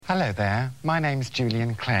Hello there, my name's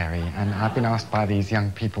Julian Clary, and I've been asked by these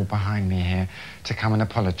young people behind me here to come and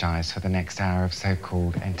apologise for the next hour of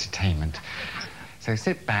so-called entertainment. So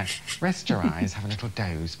sit back, rest your eyes, have a little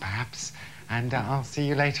doze perhaps, and I'll see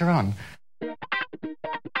you later on.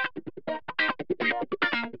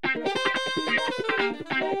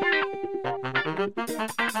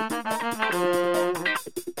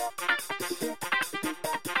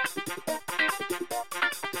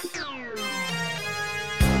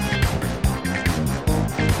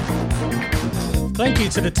 Thank you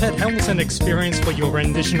to the Ted Hamilton Experience for your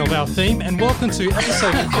rendition of our theme, and welcome to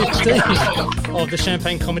episode 15 of the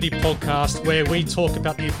Champagne Comedy Podcast, where we talk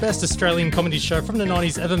about the best Australian comedy show from the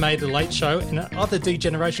 90s ever made, The Late Show, and other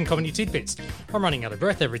D-Generation comedy tidbits. I'm running out of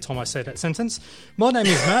breath every time I say that sentence. My name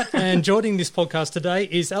is Matt, and joining this podcast today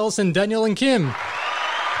is Alison, Daniel and Kim.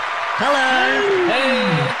 Hello!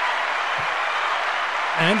 Hey!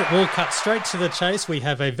 And we'll cut straight to the chase. We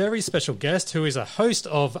have a very special guest who is a host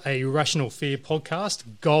of a Rational Fear podcast,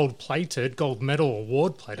 gold medal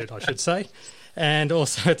award-plated, I should say, and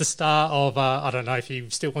also the star of, I don't know if he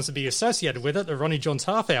still wants to be associated with it, the Ronnie Johns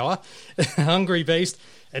Half Hour, Hungry Beast,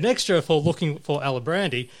 an extra for Looking for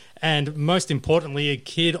Alibrandi, and most importantly, a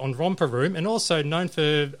kid on Romper Room, and also known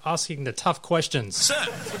for asking the tough questions. Sir,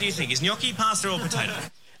 what do you think? Is gnocchi pasta or potato?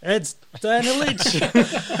 It's Daniel Lynch.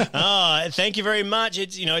 Thank you very much.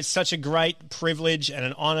 It's such a great privilege and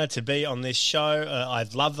an honour to be on this show.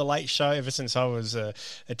 I've loved The Late Show ever since I was a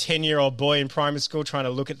 10-year-old boy in primary school trying to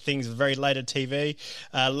look at things very late at TV,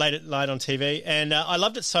 late at night on TV. And I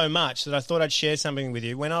loved it so much that I thought I'd share something with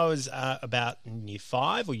you. When I was about year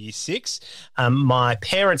 5 or year 6, my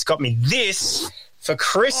parents got me this for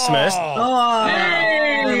Christmas.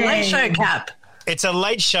 The Late Show cap. It's a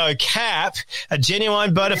Late Show cap, a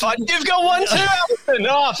genuine bona fide. You've got one too, Alison.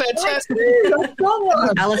 Oh, fantastic.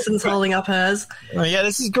 Alison's holding up hers. Oh, yeah,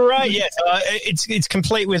 this is great. Yeah, it's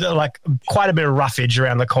complete with quite a bit of roughage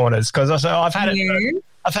around the corners because I've had it.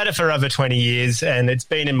 I've had it for over 20 years, and it's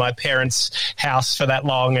been in my parents' house for that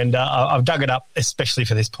long, and I've dug it up especially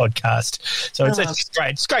for this podcast. So it's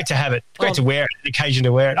great. It's great to have it. Great to wear it, an occasion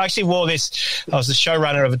to wear it. I actually wore this. I was the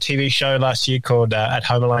showrunner of a TV show last year called At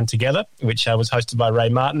Home Alone Together, which was hosted by Ray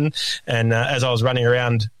Martin. And as I was running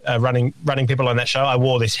around, running people on that show, I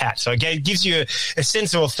wore this hat. So it gives you a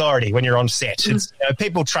sense of authority when you're on set. It's,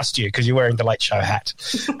 people trust you because you're wearing the Late Show hat.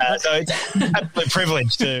 So it's an absolute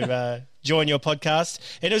privilege to join your podcast.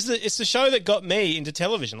 And it's the show that got me into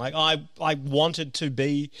television. Like I wanted to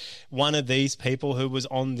be one of these people who was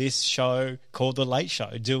on this show called The Late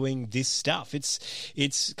Show doing this stuff.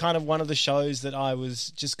 It's kind of one of the shows that I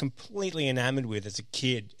was just completely enamored with as a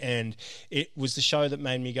kid, and it was the show that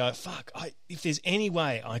made me go, fuck, if there's any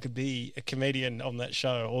way I could be a comedian on that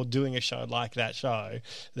show or doing a show like that show,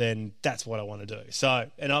 then that's what I want to do.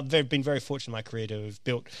 So, and I've been very fortunate in my career to have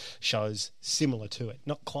built shows similar to it,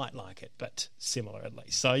 not quite like it, but similar at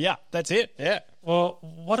least. So yeah, that's it. Yeah. Well,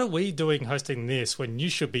 what are we doing hosting this when you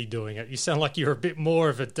should be doing it? You sound like you're a bit more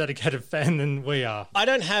of a dedicated fan than we are. I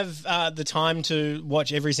don't have the time to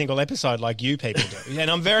watch every single episode like you people do. And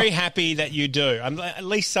I'm very happy that you do. At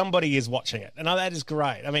least somebody is watching it. And that is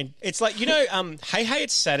great. I mean, it's like, Hey Hey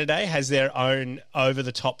It's Saturday has their own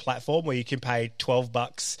over-the-top platform where you can pay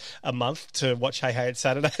 $12 a month to watch Hey Hey It's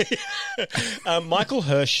Saturday. Michael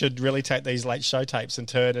Hirsch should really take these Late Show tapes and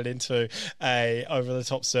turn it into a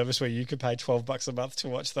over-the-top service where you could pay $12 a month to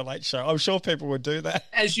watch The Late Show. I'm sure people would do that.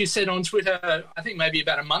 As you said on Twitter, I think maybe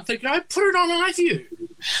about a month ago, put it on iView.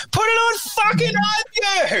 Put it on fucking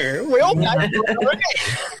iView. We all know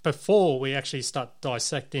it. Before we actually start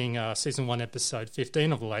dissecting Season 1, Episode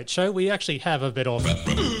 15 of The Late Show, we actually have a bit of...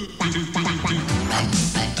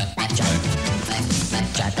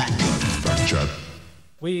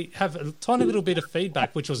 We have a tiny little bit of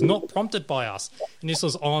feedback which was not prompted by us, and this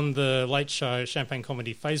was on the Late Show Champagne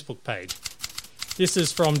Comedy Facebook page. This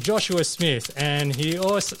is from Joshua Smith, and he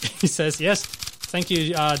says, yes, thank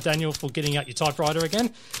you, Daniel, for getting out your typewriter again.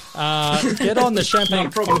 Get on the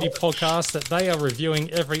Champagne Comedy Podcast that they are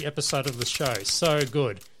reviewing every episode of the show. So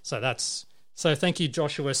good. So thank you,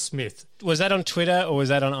 Joshua Smith. Was that on Twitter or was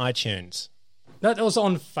that on iTunes? That was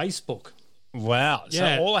on Facebook. Wow.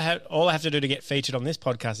 Yeah. So all I have to do to get featured on this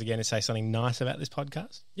podcast again is say something nice about this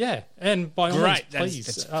podcast? Yeah, and by all means,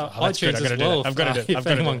 please, iTunes as well, if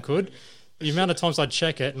anyone could. The amount of times I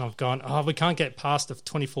check it and I've gone, we can't get past a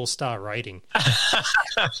 24-star rating.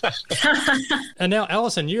 And now,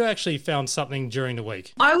 Alison, you actually found something during the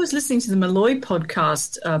week. I was listening to the Malloy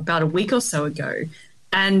podcast about a week or so ago,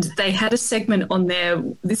 and they had a segment on there.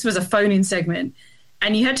 This was a phone-in segment,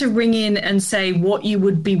 and you had to ring in and say what you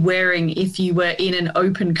would be wearing if you were in an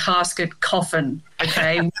open casket coffin,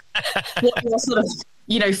 okay? What your sort of,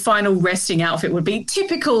 final resting outfit would be.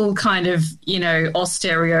 Typical kind of,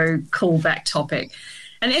 Austereo callback topic.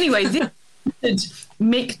 And anyway, this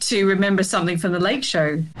Mick to remember something from the Late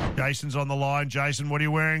Show. Jason's on the line. Jason, what are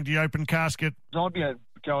you wearing? Do you open casket? I'd be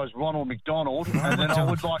go as Ronald McDonald, and then I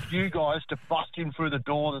would like you guys to bust in through the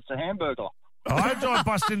door that's a hamburger. I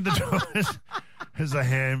bust in the door as a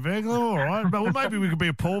hamburger, all right. But well, maybe we could be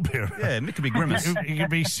a pallbearer. Yeah, Mick could be Grimace. It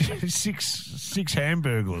could be six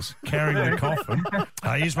hamburgers carrying the coffin.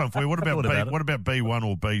 Here's one for you. What about B1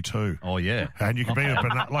 or B2? Oh, yeah. And you can be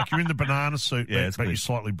like you're in the banana suit, yeah, but you're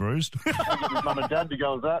slightly bruised. Mum and Dad to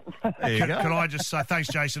go with that. There you go. Can I just say, thanks,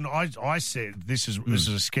 Jason. I said this is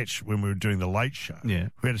a sketch when we were doing the Late Show. Yeah.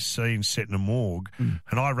 We had a scene set in a morgue, and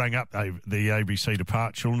I rang up the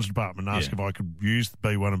ABC children's department and asked if I could use the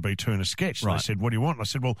B1 and B2 in a sketch. Right. They said, "What do you want?" And I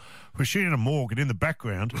said, "Well, we're shooting a morgue, and in the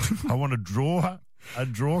background, I want a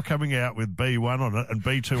drawer coming out with B1 on it and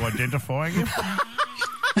B2 identifying him."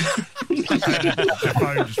 The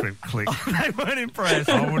phone just went click. They weren't impressed.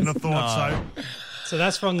 I wouldn't have thought so. So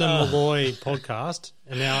that's from the Malloy podcast.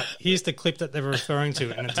 And now here's the clip that they were referring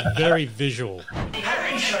to, and it's very visual.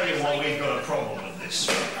 Let me show you why we've got a problem with this.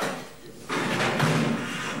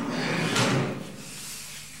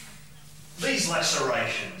 These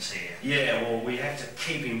lacerations here. Yeah, well, we had to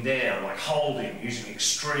keep him down, like hold him, using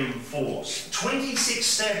extreme force. 26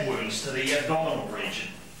 stab wounds to the abdominal region.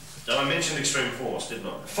 Did I mention extreme force, didn't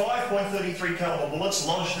I? 5.33 caliber bullets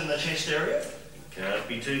lodged in the chest area. Can't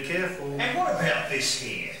be too careful. And what about this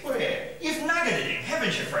here? Where? You've nuggeted him,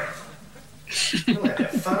 haven't you, Frank? You'll have to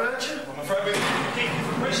have fun, aren't you? I'm afraid we can keep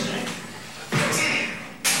you from resting. That's it.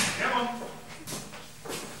 Come on.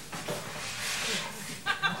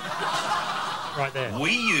 Right there.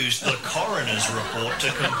 We used the coroner's report to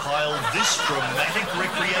compile this dramatic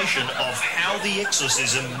recreation of how the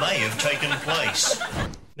exorcism may have taken place.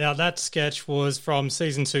 Now, that sketch was from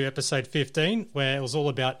Season 2, Episode 15, where it was all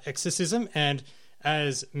about exorcism. And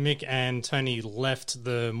as Mick and Tony left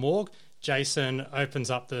the morgue, Jason opens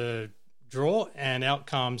up the drawer, and out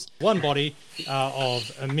comes one body of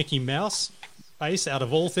a Mickey Mouse face out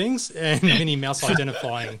of all things, and Minnie Mouse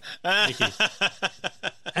identifying Mickey.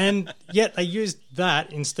 And yet they used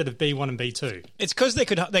that instead of B1 and B2. It's because they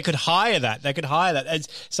could hire that. They could hire that. As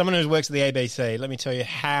someone who works at the ABC, let me tell you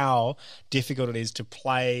how difficult it is to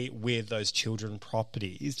play with those children's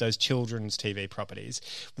TV properties.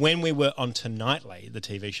 When we were on Tonightly, the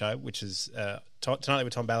TV show, which is Tonightly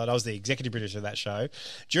with Tom Ballard, I was the executive producer of that show.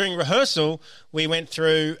 During rehearsal, we went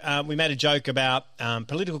through, we made a joke about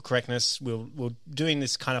political correctness. We're doing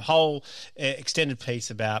this kind of whole extended piece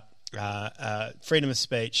about freedom of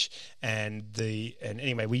speech, and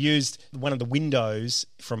anyway, we used one of the windows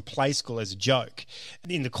from Play School as a joke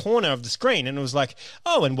in the corner of the screen, and it was like,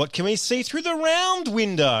 oh, and what can we see through the round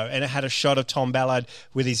window? And it had a shot of Tom Ballard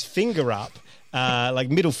with his finger up, like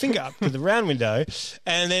middle finger up to the round window,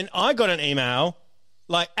 and then I got an email,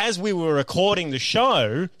 like as we were recording the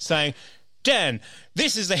show, saying, Dan,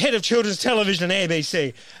 this is the head of children's television at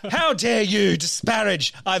ABC. How dare you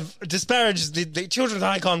disparage? I've disparaged the children's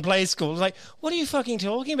icon Play School. It's like, what are you fucking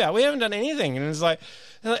talking about? We haven't done anything. And it's like,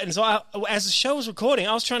 and so as the show was recording,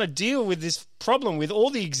 I was trying to deal with this problem with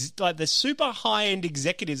all the super high-end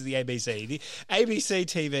executives of the ABC. The ABC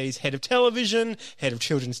TV's head of television, head of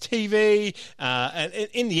children's TV. And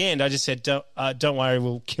in the end, I just said, don't worry,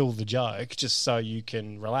 we'll kill the joke just so you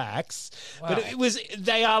can relax. Wow. But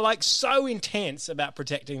they are like so intense about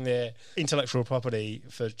protecting their intellectual property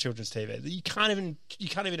for children's TV that you can't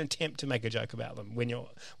even attempt to make a joke about them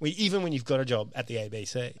even when you've got a job at the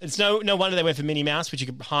ABC. It's no wonder they went for Minnie Mouse, which you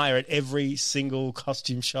could hire at every single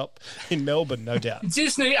costume shop in Melbourne, no doubt.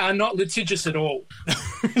 Disney are not litigious at all.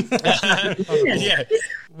 Yeah.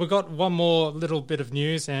 We've got one more little bit of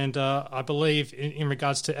news, and I believe in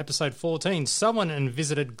regards to episode 14, someone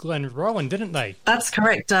visited Glenn Rowan, didn't they? That's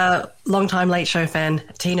correct. Long-time Late Show fan,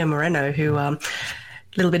 Tina Moreno, who...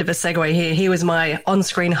 little bit of a segue here. He was my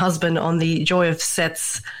on-screen husband on the Joy of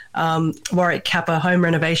Sets Warwick Kappa home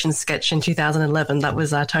renovation sketch in 2011. That was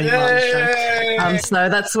Tony Martin's show. So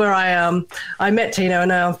that's where I met Tino, and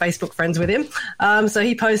now I'm Facebook friends with him. So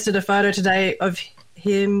he posted a photo today of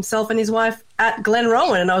himself and his wife at Glen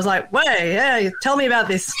Rowan, and I was like, "Wait, yeah, tell me about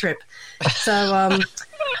this trip." So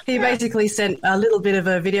he basically sent a little bit of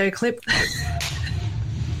a video clip.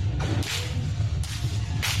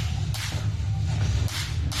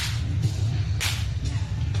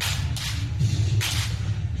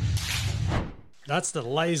 That's the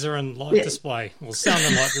laser and light display. Well, sound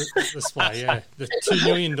and light display, yeah. The $2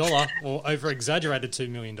 million or over-exaggerated $2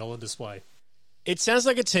 million display. It sounds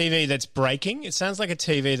like a TV that's breaking. It sounds like a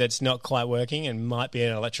TV that's not quite working and might be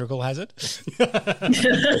an electrical hazard.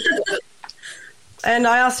 And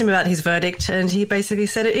I asked him about his verdict, and he basically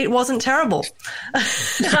said it wasn't terrible.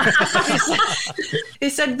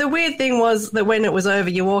 He said the weird thing was that when it was over,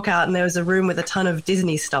 you walk out and there was a room with a ton of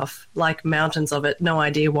Disney stuff, like mountains of it, no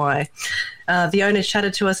idea why. The owner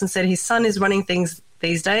chatted to us and said his son is running things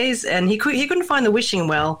these days, and he couldn't find the wishing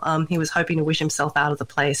well. He was hoping to wish himself out of the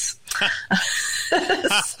place.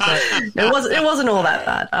 It wasn't all that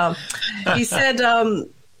bad. He said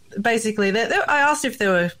basically that I asked if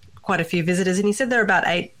there were quite a few visitors, and he said there are about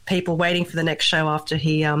 8 people waiting for the next show after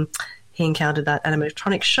he encountered that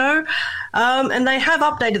animatronic show. And they have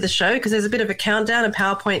updated the show because there's a bit of a countdown, a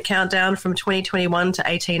PowerPoint countdown from 2021 to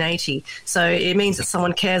 1880. So it means that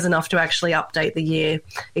someone cares enough to actually update the year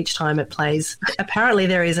each time it plays. Apparently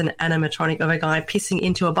there is an animatronic of a guy pissing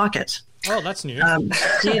into a bucket. Oh, that's new.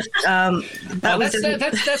 That's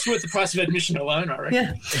worth the price of admission alone, I reckon.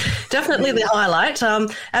 Yeah, definitely the highlight.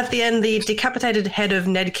 At the end, the decapitated head of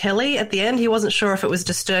Ned Kelly. At the end, he wasn't sure if it was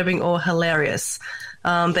disturbing or hilarious.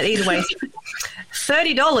 But either way,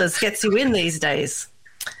 $30 gets you in these days.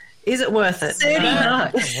 Is it worth it?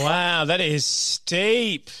 Wow, that is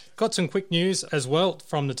steep. Got some quick news as well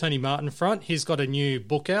from the Tony Martin front. He's got a new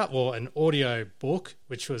book out, or an audio book,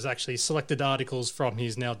 which was actually selected articles from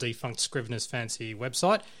his now defunct Scrivener's Fancy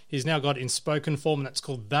website. He's now got in spoken form, and that's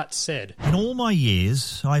called That Said. In all my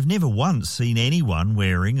years, I've never once seen anyone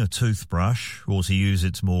wearing a toothbrush, or to use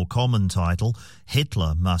its more common title,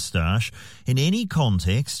 Hitler moustache, in any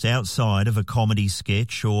context outside of a comedy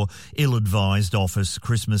sketch or ill-advised office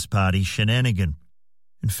Christmas party shenanigan.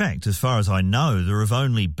 In fact, as far as I know, there have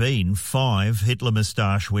only been 5 Hitler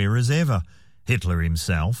moustache wearers ever. Hitler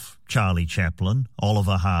himself, Charlie Chaplin,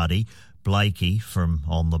 Oliver Hardy, Blakey from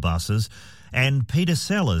On the Buses, and Peter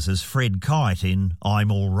Sellers as Fred Kite in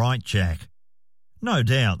I'm All Right, Jack. No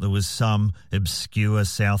doubt there was some obscure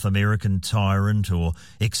South American tyrant or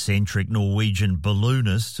eccentric Norwegian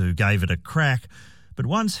balloonist who gave it a crack, but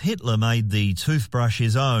once Hitler made the toothbrush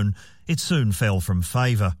his own, it soon fell from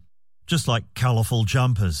favour. Just like colourful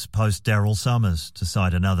jumpers post Daryl Summers, to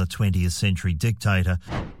cite another 20th century dictator.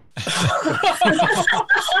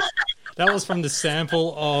 That was from the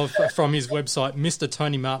sample from his website,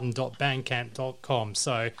 mrtonymartin.bandcamp.com.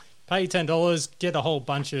 So pay $10, get a whole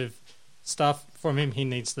bunch of stuff from him. He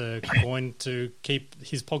needs the coin to keep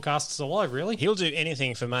his podcasts alive, really. He'll do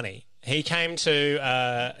anything for money. He came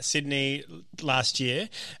to Sydney last year,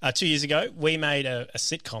 2 years ago. We made a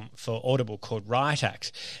sitcom for Audible called Riot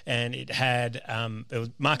Act, and it had it was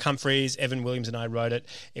Mark Humphreys, Evan Williams, and I wrote it.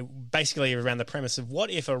 It basically around the premise of what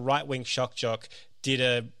if a right-wing shock jock did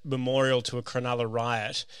a memorial to a Cronulla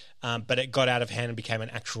riot, but it got out of hand and became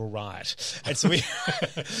an actual riot. And so we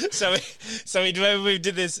we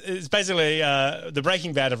did this. It's basically the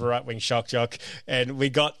Breaking Bad of a right-wing shock jock, and we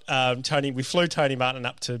got we flew Tony Martin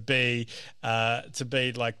up to be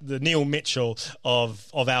like the Neil Mitchell of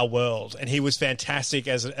our world, and he was fantastic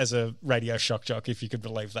as a radio shock jock, if you could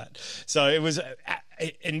believe that. So it was.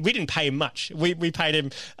 And we didn't pay him much. We paid him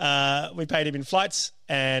in flights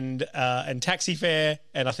and taxi fare,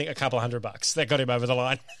 and I think a couple of $100 that got him over the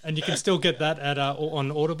line. And you can still get that at on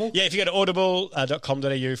Audible. Yeah, if you go to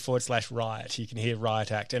audible.com.au/riot, you can hear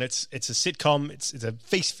Riot Act, and it's a sitcom. It's a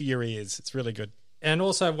feast for your ears. It's really good. And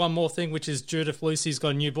also one more thing, which is Judith Lucy's got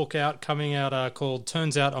a new book coming out called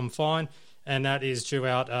Turns Out I'm Fine, and that is due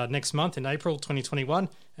out next month in April 2021.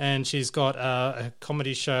 And she's got a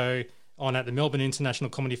comedy show on at the Melbourne International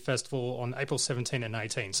Comedy Festival on April 17 and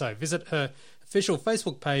 18. So visit her official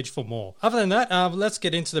Facebook page for more. Other than that, let's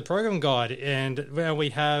get into the program guide. And where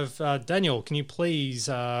we have Daniel, can you please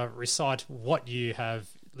recite what you have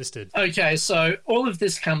listed? Okay, so all of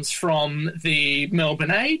this comes from the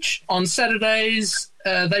Melbourne Age. On Saturdays,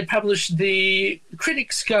 they publish the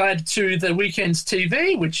Critics Guide to the Weekend's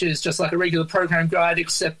TV, which is just like a regular program guide,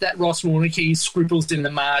 except that Ross Warneke scribbles in the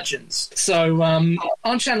margins. So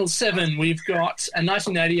on Channel 7, we've got a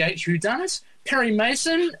 1988 whodunit, Perry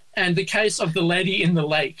Mason and the Case of the Lady in the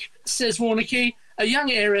Lake. Says Warneke, a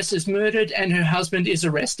young heiress is murdered and her husband is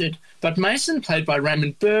arrested, but Mason, played by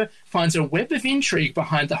Raymond Burr, finds a web of intrigue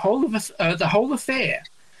behind the whole affair.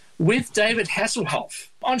 with David Hasselhoff.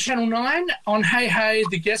 On Channel 9, on Hey Hey,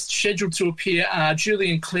 the guests scheduled to appear are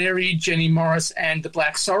Julian Clary, Jenny Morris, and the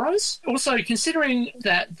Black Sorrows. Also, considering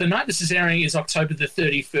that the night this is airing is October the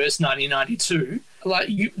 31st, 1992,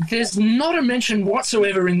 there's not a mention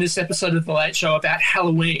whatsoever in this episode of The Late Show about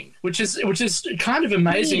Halloween, which is kind of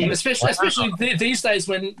amazing, especially these days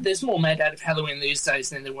when there's more made out of Halloween these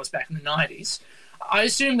days than there was back in the 90s. I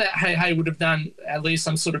assume that Hey Hey would have done at least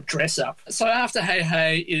some sort of dress-up. So after Hey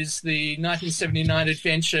Hey is the 1979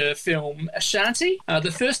 adventure film Ashanti,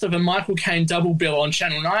 the first of a Michael Caine double bill on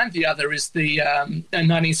Channel 9. The other is the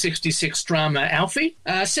 1966 drama Alfie.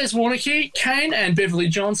 Says Warneke, Caine and Beverly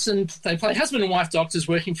Johnson, they play husband and wife doctors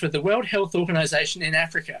working for the World Health Organization in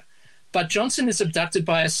Africa. But Johnson is abducted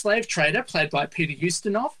by a slave trader, played by Peter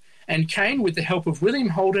Ustinov, and Caine, with the help of William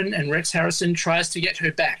Holden and Rex Harrison, tries to get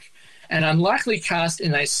her back. An unlikely cast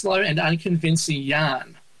in a slow and unconvincing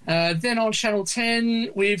yarn. Then on Channel 10,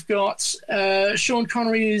 we've got Sean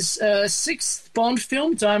Connery's sixth Bond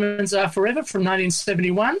film, Diamonds Are Forever, from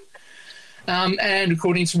 1971. And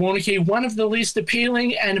according to Warneke, one of the least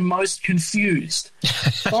appealing and most confused.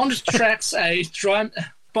 Bond tracks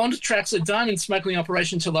a diamond smuggling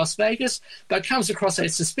operation to Las Vegas, but comes across a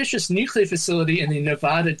suspicious nuclear facility in the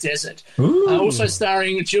Nevada desert. Also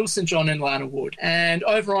starring Jill St. John and Lana Wood. And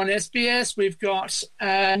over on SBS, we've got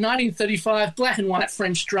 1935 black and white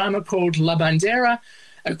French drama called La Bandera.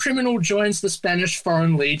 A criminal joins the Spanish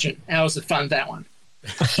Foreign Legion. How was it fun, that one?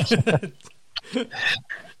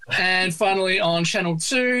 And finally, on Channel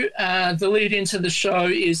 2, the lead into the show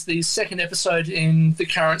is the second episode in the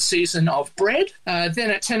current season of Bread.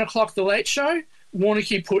 Then at 10 o'clock, The Late Show,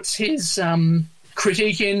 Warneke puts his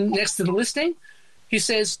critique in next to the listing. He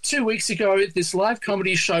says, 2 weeks ago, this live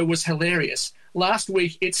comedy show was hilarious. Last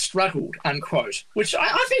week, it struggled, unquote. Which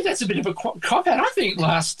I think that's a bit of a cop-out. I think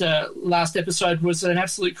last episode was an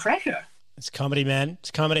absolute cracker. It's comedy, man.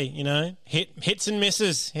 It's comedy, you know. Hits and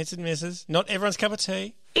misses. Hits and misses. Not everyone's cup of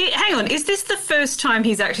tea. Hang on, is this the first time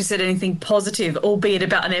he's actually said anything positive, albeit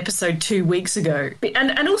about an episode 2 weeks ago?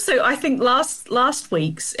 And also, I think last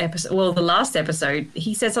week's episode, well, the last episode,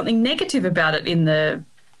 he said something negative about it in the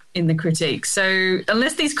critique. So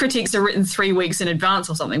unless these critiques are written 3 weeks in advance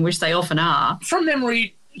or something, which they often are. From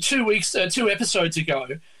memory, 2 episodes ago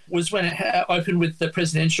was when it opened with the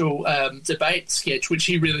presidential debate sketch, which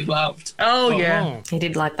he really loved. Oh, yeah. He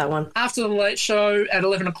did like that one. After The Late Show at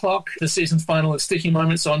 11 o'clock, the season final of Sticky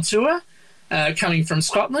Moments on Tour, coming from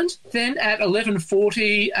Scotland. Then at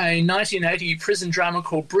 11:40, a 1980 prison drama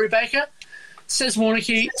called Brubaker. Says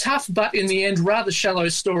Warneke, tough but in the end rather shallow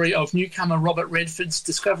story of newcomer Robert Redford's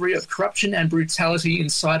discovery of corruption and brutality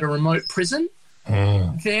inside a remote prison.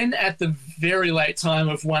 Then at the very late time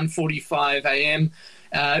of 1:45 a.m.,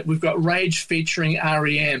 we've got Rage featuring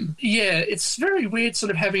R.E.M. Yeah, it's very weird sort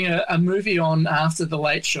of having a movie on after The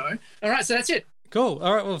Late Show. All right, so that's it. Cool.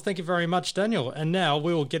 All right, well, thank you very much, Daniel. And now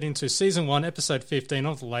we will get into Season 1, Episode 15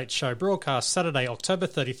 of The Late Show, broadcast Saturday, October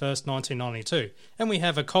 31st, 1992. And we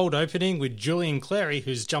have a cold opening with Julian Clary,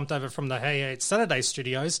 who's jumped over from the Hey Hey Saturday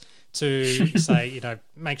studios to say,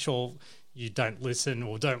 make sure you don't listen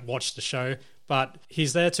or don't watch the show. But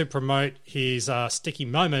he's there to promote his Sticky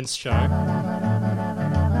Moments show.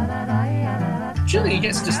 Julian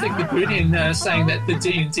gets to stick the boot in saying that the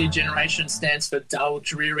D&D generation stands for dull,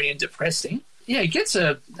 dreary and depressing. Yeah, he gets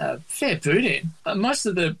a fair boot in. Most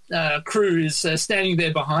of the crew is standing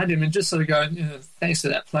there behind him and just sort of going, thanks for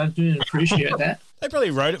that plug, appreciate that. They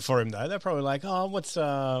probably wrote it for him, though. They're probably like, what's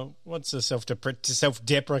a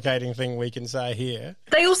self-deprecating thing we can say here?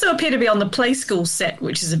 They also appear to be on the Play School set,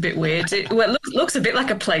 which is a bit weird. It looks a bit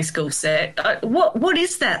like a Play School set. What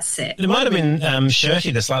is that set? It might have been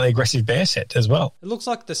Shirky, the Slightly Aggressive Bear set as well. It looks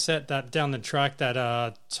like the set that down the track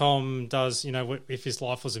that Tom does, If His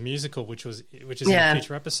Life Was a Musical, which is in a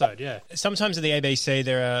future episode, yeah. Sometimes at the ABC,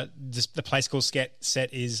 the Play School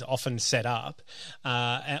set is often set up,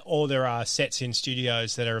 or there are sets in studios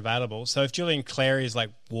that are available. So if Julian Clary is like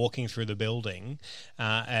walking through the building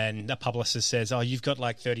and a publicist says, you've got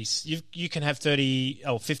like 30, you can have 30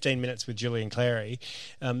 or 15 minutes with Julian Clary,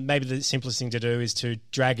 maybe the simplest thing to do is to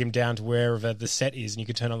drag him down to wherever the set is and you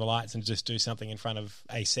can turn on the lights and just do something in front of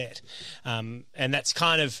a set. And that's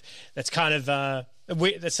kind of that's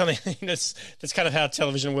something that's kind of how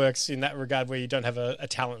television works in that regard, where you don't have a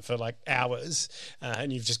talent for like hours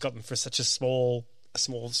and you've just got them for such a small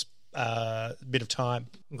bit of time.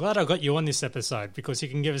 I'm glad I got you on this episode because you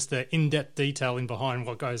can give us the in-depth detail in behind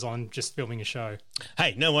what goes on just filming a show.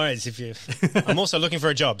 Hey, no worries. I'm also looking for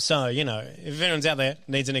a job, so if anyone's out there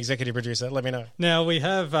needs an executive producer, let me know. Now we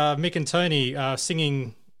have Mick and Tony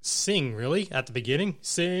singing sing, really, at the beginning.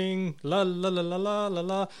 Sing, la, la, la, la, la, la,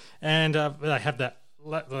 la. And they have that,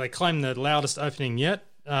 they claim the loudest opening yet,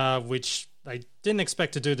 which they didn't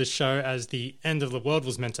expect to do the show as the end of the world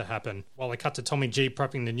was meant to happen. While they cut to Tommy G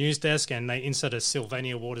prepping the news desk and they insert a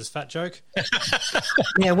Sylvania Waters fat joke.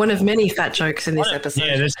 Yeah, one of many fat jokes in this episode.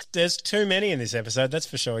 Yeah, there's too many in this episode, that's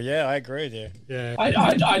for sure. Yeah, I agree with you. Yeah,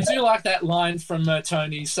 I do like that line from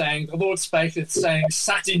Tony saying, the Lord spaketh, saying,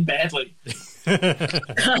 sucked in badly.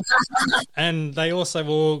 And they also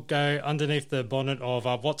will go underneath the bonnet of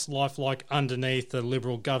what's life like underneath the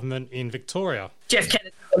Liberal government in Victoria. Jeff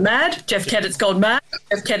Kennett's gone mad. Jeff Kennett's gone mad.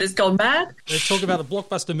 Jeff Kennett's gone mad. They talk about the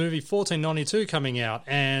blockbuster movie 1492 coming out,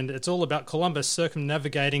 and it's all about Columbus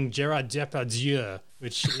circumnavigating Gerard Depardieu,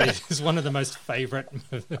 which is one of the most favourite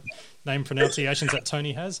name pronunciations that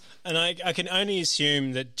Tony has. And I can only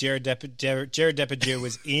assume that Gerard Depardieu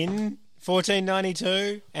was in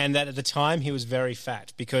 1492, and that at the time he was very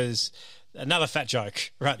fat, because another fat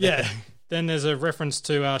joke right there. Yeah. Then there's a reference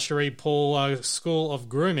to Cherie Paul School of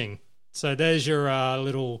Grooming. So there's your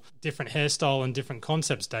little different hairstyle and different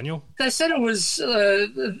concepts, Daniel. They said it was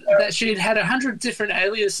that she'd had 100 different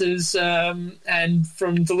aliases and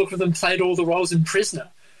from the look of them played all the roles in Prisoner.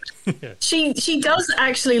 Yeah. She does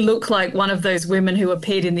actually look like one of those women who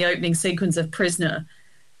appeared in the opening sequence of Prisoner.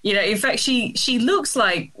 You know, in fact, she looks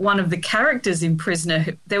like one of the characters in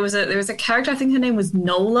Prisoner. There was a character, I think her name was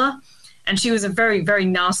Nola, and she was a very, very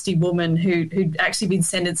nasty woman who'd actually been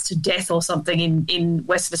sentenced to death or something in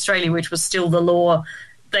Western Australia, which was still the law.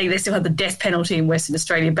 They still had the death penalty in Western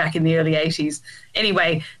Australia back in the early 80s.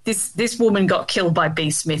 Anyway, this woman got killed by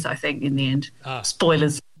B. Smith, I think, in the end.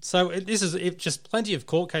 Spoilers. So this is just plenty of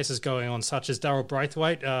court cases going on, such as Darryl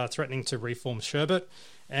Braithwaite threatening to reform Sherbet,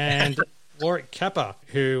 and Warwick Capper,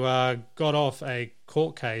 who got off a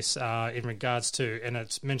court case in regards to, and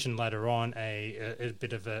it's mentioned later on, a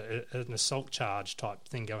bit of an assault charge type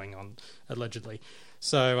thing going on, allegedly.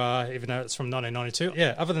 So even though it's from 1992.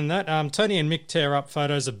 Yeah, other than that, Tony and Mick tear up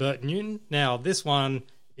photos of Bert Newton. Now, this one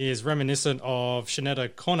is reminiscent of Sinead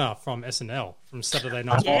O'Connor from SNL, from Saturday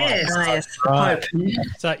Night Live. Yes, Right.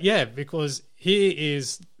 So, yeah, because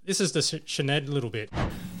this is the Sinead little bit.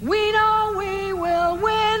 We know we will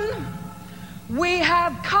win. We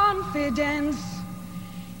have confidence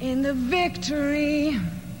in the victory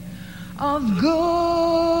of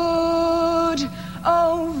good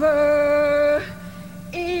over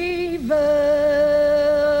evil.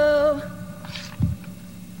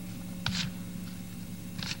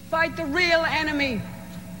 Fight the real enemy.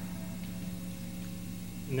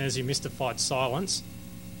 And there's your mystified silence.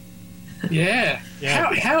 Yeah.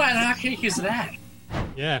 Yeah. How anarchic is that?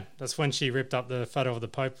 Yeah, that's when she ripped up the photo of the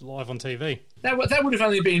Pope live on TV. That would have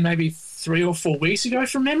only been maybe 3 or 4 weeks ago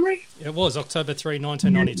from memory. It was October 3,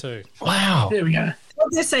 1992. Wow. There we go.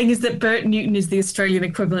 What they're saying is that Bert Newton is the Australian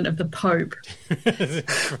equivalent of the Pope.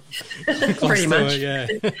 Pretty much. Yeah.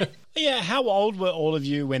 Yeah, how old were all of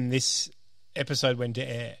you when this episode went to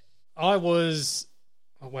air? I was...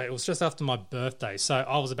 Oh, wait, it was just after my birthday, so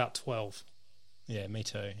I was about 12. Yeah, me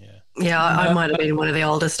too, yeah. Yeah, I might have been one of the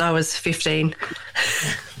oldest. I was 15.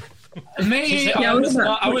 Me, I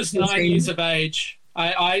was 9 years of age.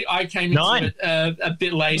 I came into it a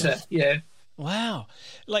bit later, yeah. Wow.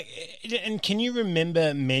 And can you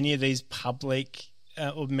remember many of these public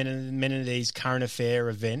or many of these current affair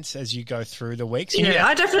events as you go through the weeks? Yeah,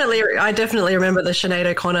 I definitely remember the Sinead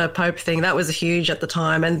O'Connor Pope thing. That was huge at the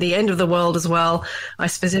time, and the end of the world as well. I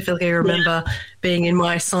specifically remember being in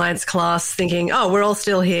my science class thinking, "Oh, we're all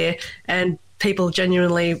still here," and people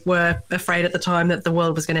genuinely were afraid at the time that the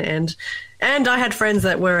world was going to end. And I had friends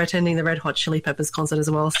that were attending the Red Hot Chili Peppers concert as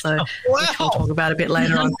well, so which we'll talk about a bit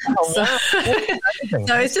later on. So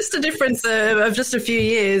it's just a difference of just a few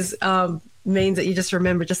years. Means that you just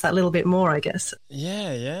remember just that little bit more, I guess.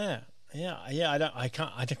 Yeah. I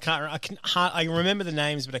remember the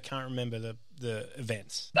names, but I can't remember the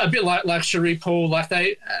events. A bit like Cherie Paul, like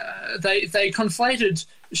they conflated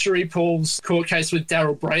Cherie Paul's court case with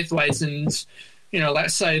Darryl Braithwaite's, and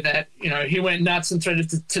let's say that he went nuts and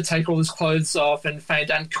threatened to take all his clothes off and feigned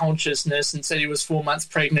unconsciousness and said he was 4 months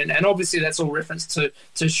pregnant, and obviously that's all reference to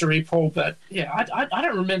Cherie Paul, but yeah, I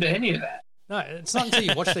don't remember any of that. No, it's not until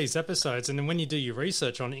you watch these episodes and then when you do your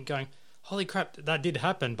research on it, you're going, holy crap, that did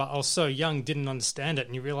happen, but I was so young, didn't understand it,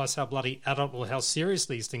 and you realise how bloody adult or how serious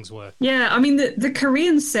these things were. Yeah, I mean, the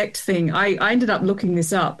Korean sect thing, I ended up looking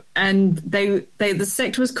this up, and the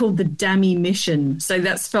sect was called the Dami Mission, so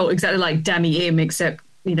that's spelled exactly like Dami Im, except,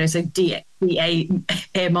 so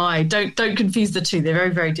D-A-M-I. Don't confuse the two, they're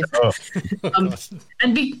very, very different.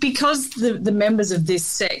 And because the members of this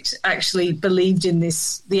sect actually believed in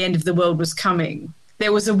the end of the world was coming,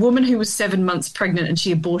 There was a woman who was 7 months pregnant and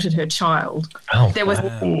she aborted her child. There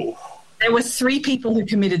were 3 people who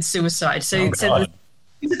committed suicide. So the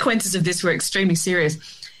consequences of this were extremely serious.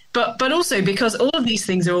 But also because all of these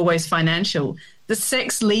things are always financial, the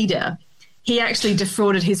sex leader, he actually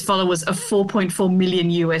defrauded his followers of $4.4 million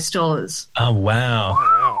US. Oh,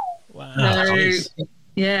 wow. So,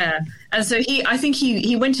 yeah. And so I think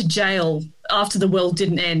he went to jail after the world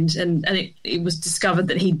didn't end and it was discovered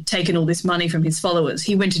that he'd taken all this money from his followers.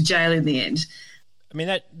 He went to jail in the end. I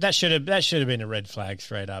mean, that should have been a red flag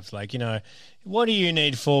straight up. It's like, what do you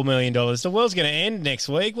need $4 million? The world's going to end next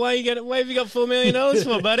week. Why have you got $4 million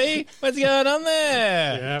for, buddy? What's going on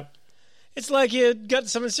there? Yeah. It's like you got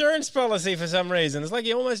some insurance policy for some reason. It's like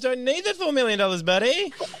you almost don't need the $4 million,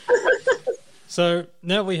 buddy. So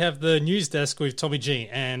now we have the news desk with Tommy G,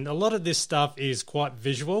 and a lot of this stuff is quite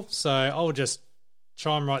visual, so I'll just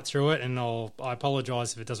chime right through it, and I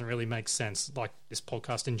apologise if it doesn't really make sense, like this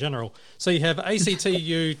podcast in general. So you have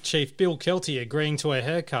ACTU Chief Bill Kelty agreeing to a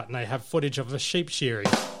haircut, and they have footage of a sheep shearing.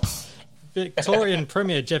 Victorian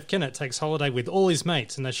Premier Jeff Kennett takes holiday with all his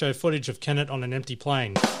mates, and they show footage of Kennett on an empty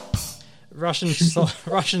plane.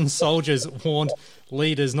 Russian soldiers warned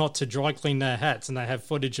leaders not to dry clean their hats, and they have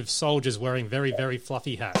footage of soldiers wearing very, very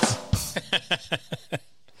fluffy hats.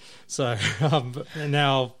 So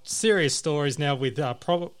now serious stories now with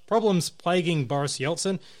problems plaguing Boris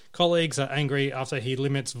Yeltsin. Colleagues are angry after he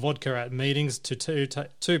limits vodka at meetings to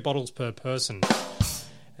two bottles per person.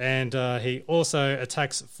 And he also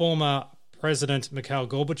attacks former President Mikhail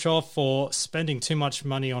Gorbachev for spending too much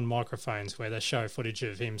money on microphones, where they show footage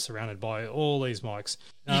of him surrounded by all these mics.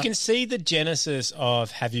 You can see the genesis of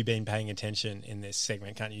have you been paying attention in this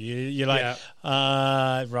segment, can't you? You're like,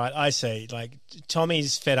 right, I see. Like,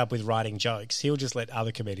 Tommy's fed up with writing jokes. He'll just let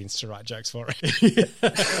other comedians to write jokes for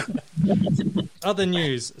him. Other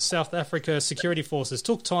news, South Africa security forces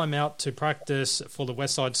took time out to practice for the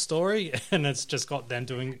West Side Story, and it's just got them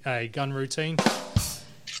doing a gun routine.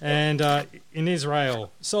 And in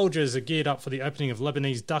Israel, soldiers are geared up for the opening of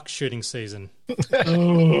Lebanese duck shooting season.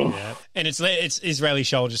 Yeah. And it's Israeli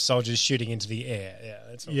soldiers shooting into the air. Yeah,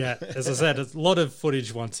 that's right. Yeah, as I said, a lot of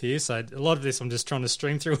footage once here, so a lot of this I'm just trying to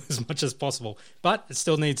stream through as much as possible. But it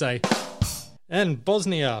still needs a... And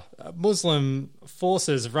Bosnia, Muslim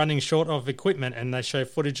forces running short of equipment, and they show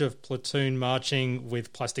footage of platoon marching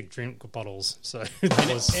with plastic drink bottles. So that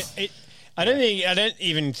was... I don't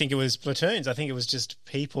even think it was platoons. I think it was just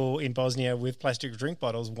people in Bosnia with plastic drink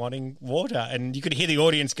bottles wanting water, and you could hear the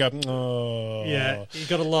audience go, "Oh." Yeah, you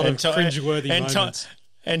got a lot of cringeworthy moments.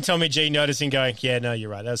 And Tommy G noticing, going, "Yeah, no, you're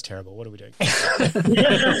right. That was terrible. What are we doing?"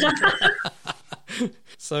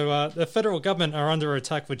 So the federal government are under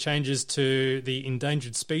attack for changes to the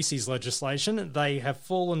endangered species legislation. They have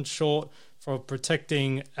fallen short for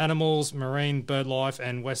protecting animals, marine bird life,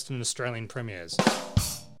 and Western Australian premiers.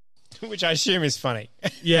 Which I assume is funny.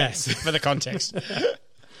 Yes. For the context.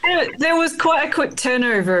 There was quite a quick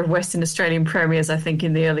turnover of Western Australian premiers, I think,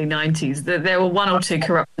 in the early 90s. There were one or two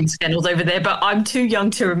corruption scandals over there, but I'm too young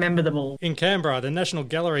to remember them all. In Canberra, the National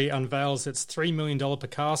Gallery unveils its $3 million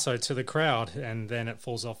Picasso to the crowd, and then it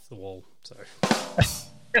falls off the wall. So...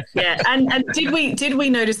 Yeah, and did we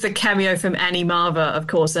notice the cameo from Annie Marver, of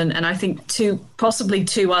course, and I think possibly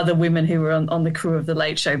two other women who were on the crew of The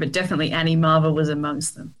Late Show, but definitely Annie Marver was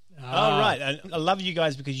amongst them. Oh, right. I love you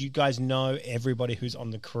guys because you guys know everybody who's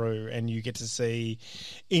on the crew, and you get to see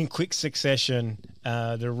in quick succession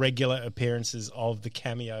the regular appearances of the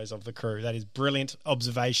cameos of the crew. That is brilliant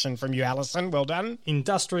observation from you, Alison. Well done.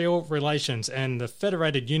 Industrial Relations and the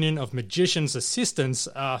Federated Union of Magicians' Assistants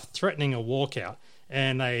are threatening a walkout,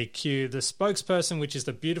 and they cue the spokesperson, which is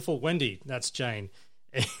the beautiful Wendy, that's Jane,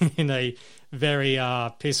 in a very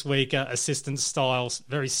piss weak assistant style,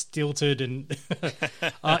 very stilted, and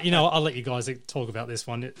I'll let you guys talk about this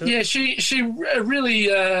one. Yeah, she really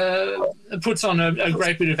puts on a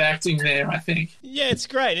great bit of acting there, I think. Yeah, it's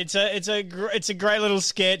great. It's a great little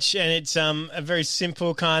sketch, and it's a very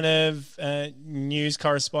simple kind of news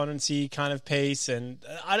correspondency kind of piece. And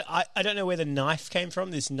I don't know where the knife came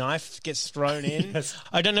from. This knife gets thrown in. Yes.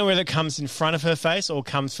 I don't know whether it comes in front of her face or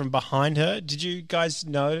comes from behind her. Did you guys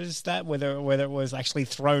notice that? Whether it was actually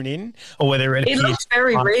thrown in or whether it looked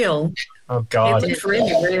very real. Oh God, it looked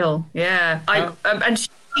really real. Yeah, and she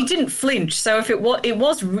didn't flinch. So if it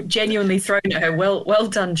was genuinely thrown at her, well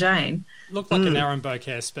done, Jane. Looked like an Aaron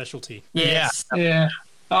Beaucaire specialty. Yes. Yeah.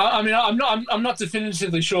 I mean, I'm not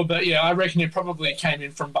definitively sure, but yeah, I reckon it probably came in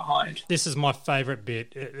from behind. This is my favourite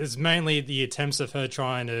bit. It's mainly the attempts of her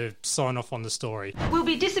trying to sign off on the story. We'll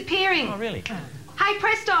be disappearing. Oh, really? Hey,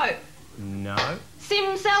 presto. No.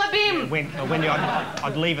 Sim salabim. Wendy,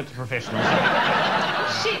 I'd leave it to professionals.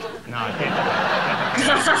 Oh, shit.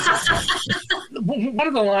 One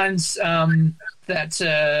of the lines that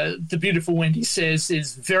the beautiful Wendy says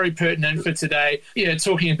is very pertinent for today. Yeah,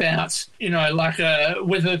 talking about, like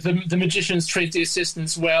whether the magicians treat the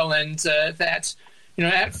assistants well, and that,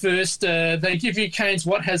 at first they give you canes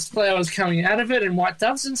what has flowers coming out of it and white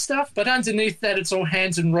doves and stuff, but underneath that it's all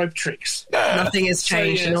hands and rope tricks. Nothing has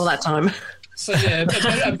changed in all that time. So, yeah,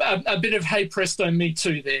 a bit of hey presto, me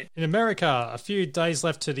too there. In America, a few days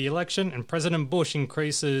left to the election, and President Bush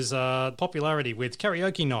increases popularity with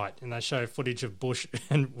karaoke night, and they show footage of Bush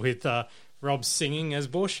and with Rob singing as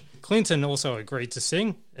Bush. Clinton also agreed to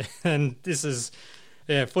sing, and this is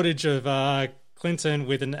footage of Clinton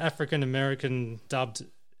with an African-American dubbed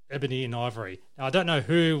Ebony and Ivory. Now, I don't know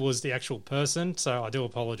who was the actual person, so I do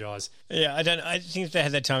apologise. Yeah, I think if they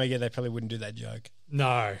had that time again, they probably wouldn't do that joke.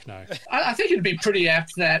 No. I think it'd be pretty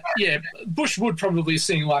apt that, Bush would probably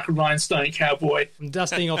sing like a rhinestone cowboy. I'm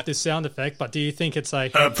dusting off this sound effect, but do you think it's a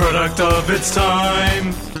product of its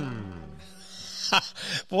time?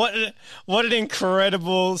 What an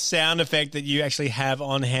incredible sound effect that you actually have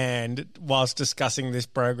on hand whilst discussing this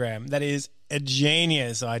program. That is a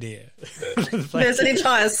genius idea. There's an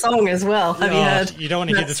entire song as well. Have you heard? You don't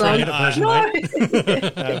want to hear the 3-minute version, mate.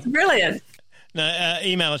 It's brilliant. No,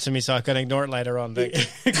 email it to me so I can ignore it later on.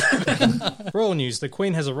 Royal news, the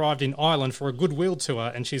Queen has arrived in Ireland for a goodwill tour,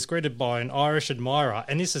 and she's greeted by an Irish admirer.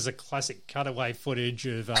 And this is a classic cutaway footage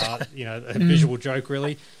of, a visual joke,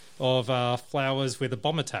 really, of flowers with a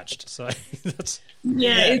bomb attached. So that's...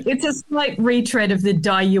 It's a slight retread of the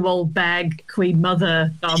die you old bag Queen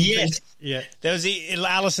Mother. Yes. Yeah. There was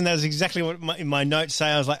Alison, that was exactly what my notes say.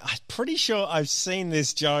 I was like, I'm pretty sure I've seen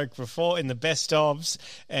this joke before in the best ofs,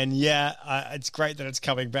 and it's great that it's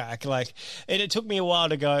coming back. Like, it took me a while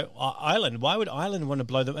to go, Ireland, why would Ireland want to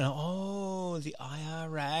blow them? And the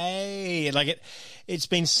IRA. Like, it's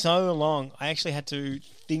been so long. I actually had to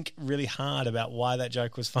think really hard about why that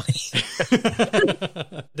joke was funny.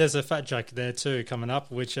 There's a fat joke there too coming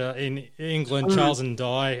up, which in England, Charles and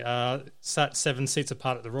Di sat 7 seats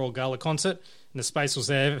apart at the Royal Gala concert, and the space was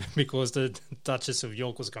there because the Duchess of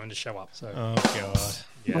York was going to show up. So, oh god,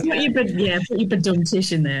 put your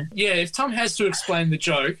badum-tish in there. Yeah, if Tom has to explain the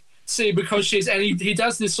joke, because he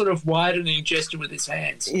does this sort of widening gesture with his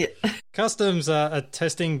hands. Yeah. Customs are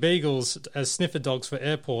testing beagles as sniffer dogs for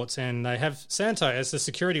airports, and they have Santo as the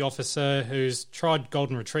security officer who's tried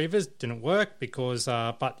golden retrievers. Didn't work because,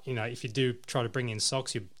 if you do try to bring in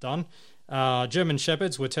socks, you're done. German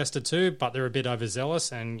shepherds were tested too, but they're a bit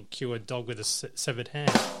overzealous and cured dog with a severed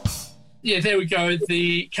hand. Yeah, there we go.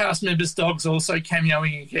 The cast members' dogs also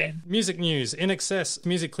cameoing again. Music news. INXS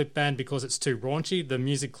music clip banned because it's too raunchy. The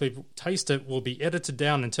music clip Taste It will be edited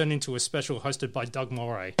down and turned into a special hosted by Doug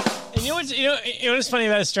Mulray. And you know what's funny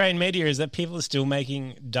about Australian media is that people are still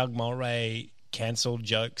making Doug Mulray cancelled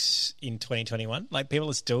jokes in 2021. Like,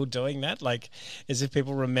 people are still doing that. Like, as if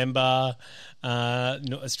people remember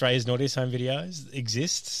Australia's Naughtiest Home Videos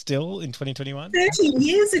exist still in 2021. 30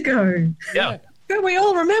 years ago. Yeah. We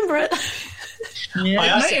all remember it.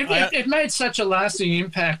 It made such a lasting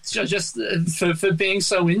impact just for being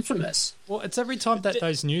so infamous. Well, it's every time that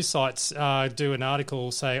those news sites do an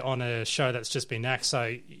article, say, on a show that's just been axed.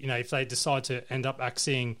 So, if they decide to end up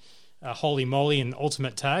axing Holy Moly and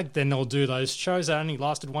Ultimate Tag, then they'll do those shows that only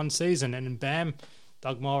lasted one season, and then bam,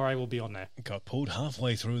 Doug Mulray will be on there. Got pulled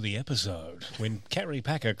halfway through the episode when Carrie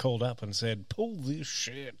Packer called up and said, "Pull this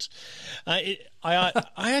shit." I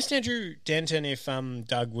asked Andrew Denton if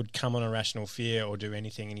Doug would come on Irrational Fear or do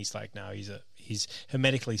anything, and he's like, no, he's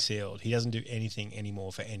hermetically sealed. He doesn't do anything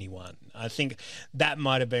anymore for anyone. I think that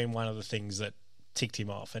might have been one of the things that ticked him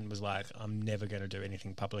off and was like, I'm never going to do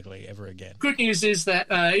anything publicly ever again. Good news is that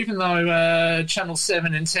even though Channel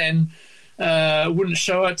 7 and 10 wouldn't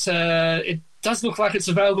show it, it does look like it's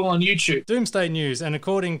available on YouTube. Doomsday News, and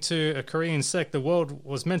according to a Korean sect, the world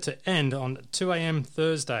was meant to end on 2 a.m.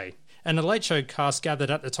 Thursday, and the Late Show cast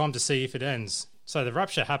gathered at the time to see if it ends. So the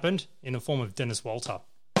rapture happened in the form of Dennis Walter.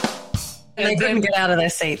 And they couldn't get out of their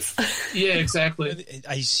seats. Yeah, exactly.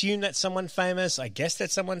 I assume that's someone famous. I guess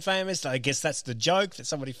that's someone famous. I guess that's the joke, that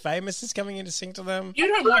somebody famous is coming in to sing to them. You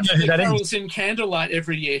don't watch the carols in Candlelight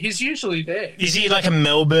every year. He's usually there. Is he like a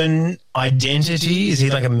Melbourne identity? Is he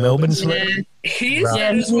like a Melbourne celebrity? Yeah. He is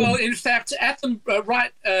as well. In fact, at the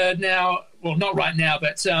right now, well, not right now,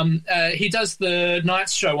 but he does the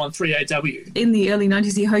nights show on 3AW. In the early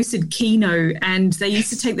 90s, he hosted Keno, and they used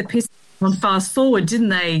to take the piss on Fast Forward, didn't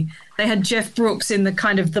they? They had Jeff Brooks in the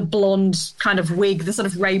kind of the blonde kind of wig, the sort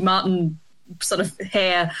of Ray Martin sort of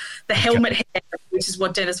hair, the helmet hair, which is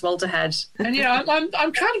what Dennis Walter had. And I'm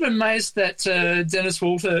kind of amazed that Dennis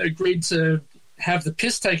Walter agreed to have the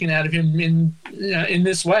piss taken out of him in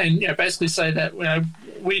this way, and basically say that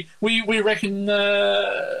we reckon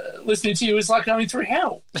listening to you is like going through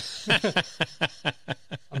hell.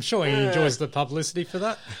 I'm sure he enjoys the publicity for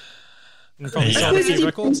that. And I suppose if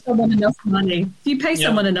you pay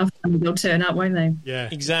someone enough money, they'll turn up, won't they? Yeah,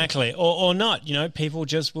 exactly. Or not. People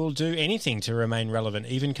just will do anything to remain relevant,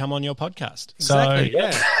 even come on your podcast. Exactly.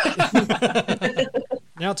 Yeah.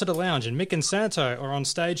 Now to the lounge, and Mick and Santo are on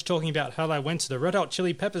stage talking about how they went to the Red Hot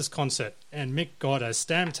Chili Peppers concert, and Mick got a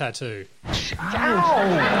stamp tattoo. Ow!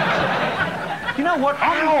 You know what?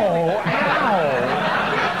 Ow!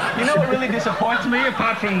 You know what really disappoints me,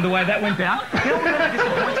 apart from the way that went down? You know what really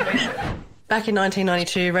disappoints me? Back in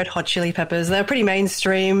 1992, Red Hot Chili Peppers, they were pretty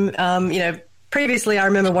mainstream. Previously I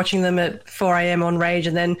remember watching them at 4 a.m. on Rage,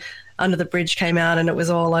 and then Under the Bridge came out and it was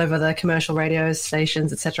all over the commercial radio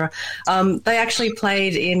stations, etc. They actually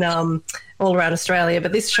played in all around Australia,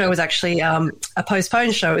 but this show was actually a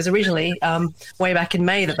postponed show. It was originally way back in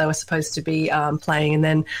May that they were supposed to be playing, and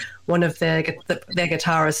then one of their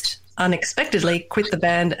guitarist unexpectedly quit the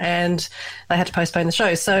band and they had to postpone the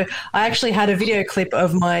show. So I actually had a video clip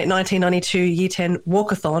of my 1992 Year 10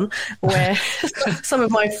 walkathon where some of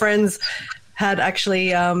my friends had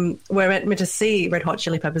actually were meant to see Red Hot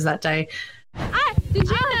Chili Peppers that day. Did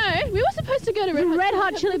you know we were supposed to go to Red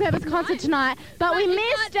Hot Chili Peppers concert tonight, but we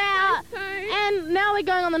missed out, and now we're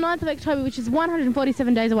going on the 9th of October, which is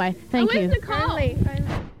 147 days away. Thank you.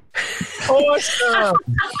 Awesome.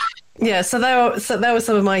 Yeah, so that was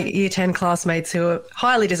some of my Year 10 classmates who were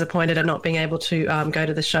highly disappointed at not being able to go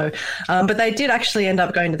to the show. But they did actually end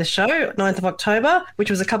up going to the show, 9th of October, which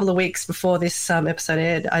was a couple of weeks before this episode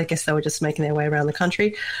aired. I guess they were just making their way around the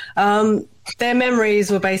country. Their memories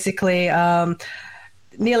were basically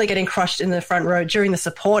nearly getting crushed in the front row during the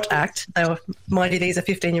support act. They were, mind you, these are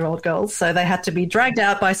 15-year-old girls, so they had to be dragged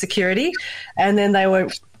out by security, and then they were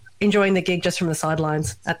enjoying the gig just from the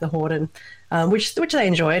sidelines at the Hordern. Which they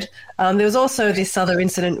enjoyed. There was also this other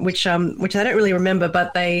incident, which I don't really remember,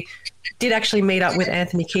 but they did actually meet up with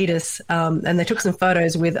Anthony Kiedis, and they took some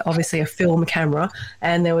photos with obviously a film camera,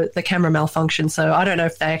 and the camera malfunctioned. So I don't know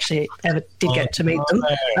if they actually ever did get to meet them.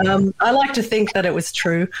 I like to think that it was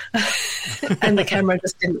true, and the camera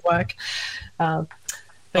just didn't work. But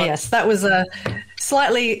yes, that was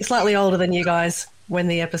slightly older than you guys when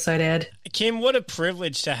the episode aired. Kim, what a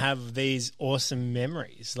privilege to have these awesome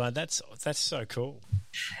memories. Like that's so cool.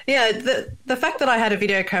 Yeah, the fact that I had a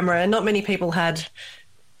video camera and not many people had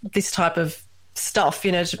this type of stuff,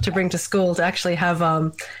 to bring to school, to actually have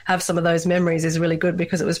some of those memories is really good,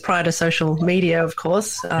 because it was prior to social media, of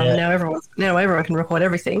course. Now everyone can record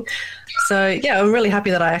everything. So yeah, I'm really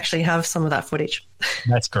happy that I actually have some of that footage.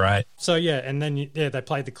 That's great. So yeah, and then they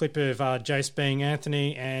played the clip of Jace being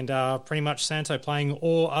Anthony and pretty much Santo playing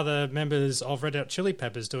all other members of Red Hot Chili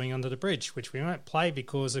Peppers doing Under the Bridge, which we won't play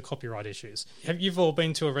because of copyright issues. Have you all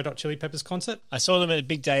been to a Red Hot Chili Peppers concert? I saw them at a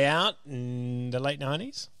Big Day Out in the late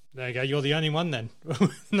 90s. There you go. You're the only one then.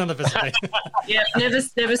 None of us have been. Yeah,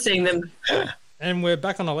 never seen them. And we're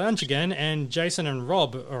back on the lounge again, and Jason and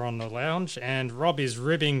Rob are on the lounge, and Rob is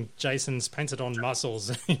ribbing Jason's painted-on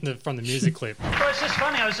muscles from the music clip. Well, it's just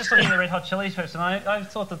funny. I was just looking at the Red Hot Chili Peppers, and I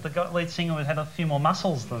thought that the lead singer would have a few more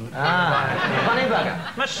muscles than... Funny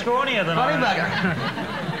bugger. Much scrawnier than Funny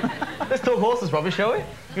bugger. Let's talk horses, Robbie, shall we?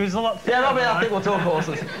 He was a lot thinner. Yeah, Robbie, I think we'll talk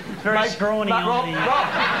horses. Very scrawny Rob, on the...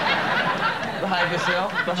 Behave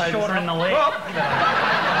yourself. Shorter in the leg. Rob!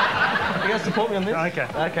 You going to support me on this?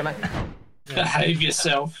 Okay, mate. Behave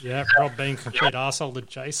yourself. Yeah, Rob being complete arsehole to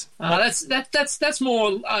Jace. That's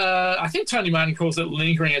more. I think Tony Martin calls it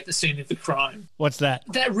lingering at the scene of the crime. What's that?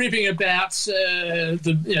 That ribbing about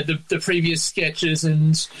the previous sketches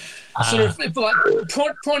and sort of like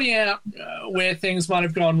pointing out where things might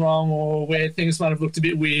have gone wrong or where things might have looked a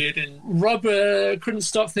bit weird. And Rob couldn't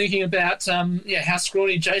stop thinking about how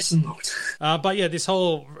scrawny Jason looked. But yeah, this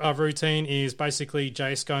whole routine is basically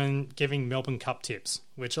Jace giving Melbourne Cup tips,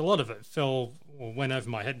 which a lot of it went over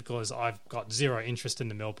my head because I've got zero interest in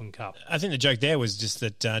the Melbourne Cup. I think the joke there was just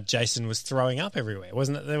that Jason was throwing up everywhere,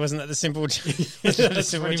 wasn't it? Wasn't that the simple?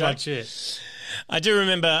 That's pretty much it. I do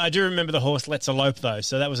remember the horse Let's Elope though,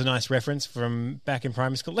 so that was a nice reference from back in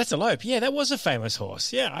primary school. Let's Elope, yeah, that was a famous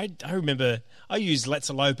horse. Yeah, I remember. I used Let's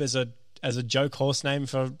Elope as a joke horse name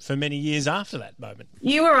for many years after that moment.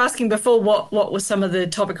 You were asking before what were some of the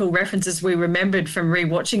topical references we remembered from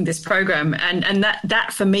rewatching this program, and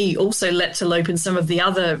that for me also Let's Elope and some of the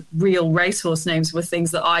other real racehorse names were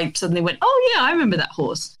things that I suddenly went, oh yeah, I remember that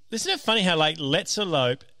horse. Isn't it funny how like Let's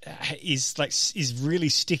Elope is really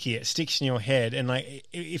sticky? It sticks in your head, and like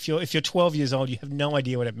if you're 12 years old, you have no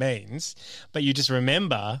idea what it means, but you just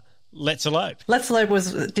remember Let's Elope. Let's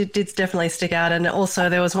Elope did definitely stick out, and also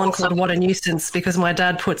there was one called What a Nuisance, because my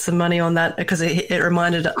dad put some money on that because it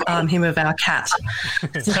reminded him of our cat,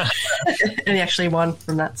 and he actually won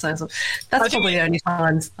from that. So that's probably the only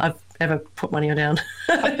times I've ever put money down.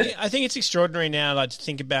 I think it's extraordinary now, like, to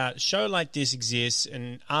think about a show like this exists,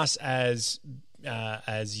 and us as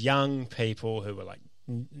young people who were like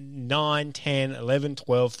 9, 10, 11,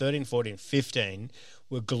 12, 13, 14, 15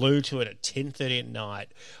 were glued to it at 10:30 at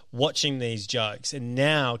night watching these jokes, and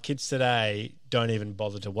now kids today don't even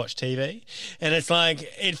bother to watch TV, and it's like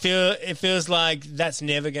it feels like that's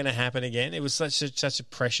never going to happen again. It was such a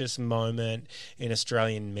precious moment in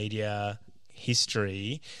Australian media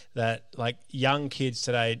history that, like, young kids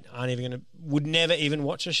today would never even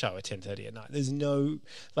watch a show at 10:30 at night. There's no,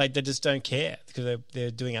 like, they just don't care because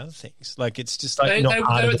they're doing other things. Like, it's just like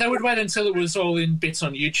they would wait until it was all in bits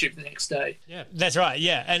on YouTube the next day. Yeah, that's right.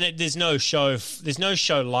 Yeah, and there's no show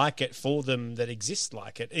like it for them that exists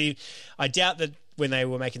like it. I doubt that when they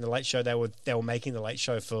were making the Late Show, they were making the Late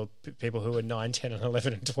Show for people who were 9, 10, and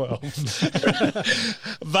 11 and 12.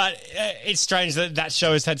 But it's strange that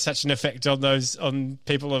show has had such an effect on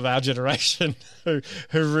people of our generation who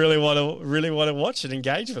really want to watch it,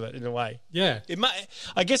 engage with it in a way. Yeah,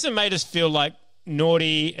 I guess it made us feel like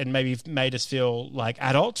naughty, and maybe made us feel like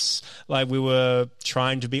adults, like we were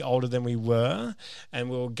trying to be older than we were, and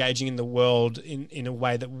we were engaging in the world in a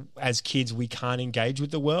way that as kids we can't engage with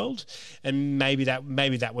the world, and maybe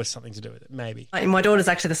that was something to do with it. Maybe my daughter's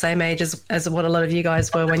actually the same age as what a lot of you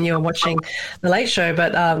guys were when you were watching the Late Show,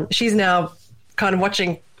 but she's now kind of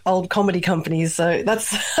watching old comedy companies, so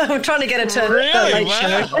that's I'm trying to get her to the Late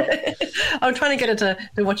Show. I'm trying to get her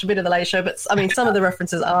to watch a bit of the Late Show, but I mean, some of the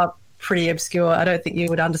references are pretty obscure. I don't think you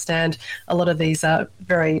would understand a lot of these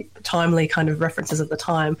very timely kind of references at the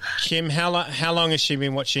time. Kim, how long has she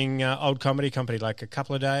been watching Old Comedy Company? Like a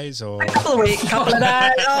couple of days, or a couple of weeks, couple of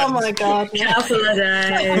days? Oh my God, couple of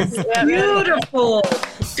days.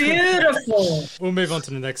 Beautiful. We'll move on to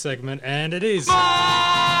the next segment, and it is the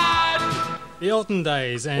olden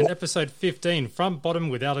days and episode 15, Front Bottom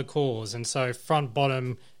Without a Cause. And so Front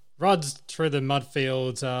Bottom runs through the mud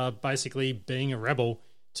fields, basically being a rebel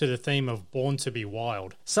to the theme of Born to be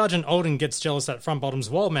Wild. Sergeant Alden gets jealous that Front Bottom's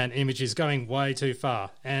wild man image is going way too far,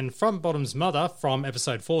 and Front Bottom's mother from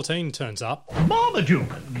episode 14 turns up. Marmaduke,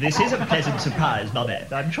 this is a pleasant surprise, Mummy.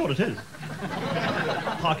 I'm sure it is.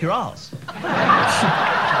 Park your ass.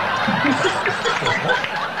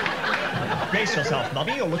 Brace yourself,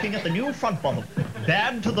 Mummy. You're looking at the new Front Bottom.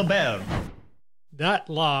 Bad to the bone. That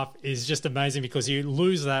laugh is just amazing because you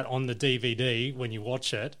lose that on the DVD when you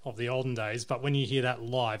watch it of the olden days, but when you hear that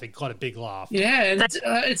live, it got a big laugh. Yeah, and it's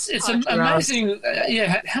amazing.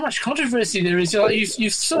 How much controversy there is.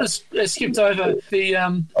 You've sort of skipped over the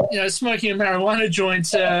smoking a marijuana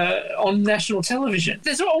joint on national television.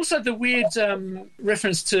 There's also the weird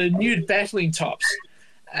reference to nude battling tops.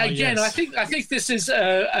 Again, yes. I think this is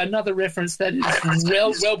another reference that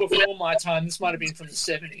is well before my time. This might have been from the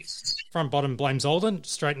 70s. Front Bottom blames Alden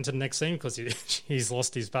straight into the next scene because he's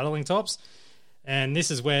lost his battling tops. And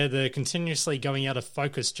this is where the continuously going out of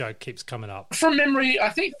focus joke keeps coming up. From memory,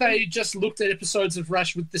 I think they just looked at episodes of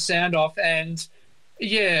Rush with the sound off, and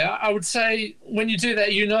yeah, I would say when you do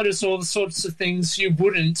that, you notice all the sorts of things you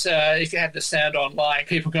wouldn't if you had the sound on, like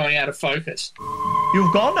people going out of focus.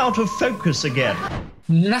 You've gone out of focus again.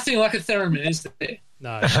 Nothing like a theremin, is there?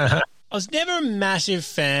 No. I was never a massive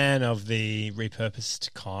fan of the repurposed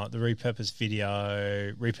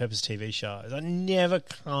video, repurposed TV shows. I never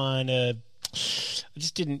I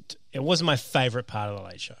just didn't. It wasn't my favourite part of the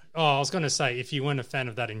Late Show. Oh, I was going to say, if you weren't a fan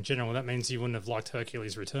of that in general, that means you wouldn't have liked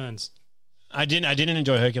Hercules Returns. I didn't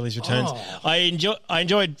enjoy Hercules Returns. Oh. I enjoyed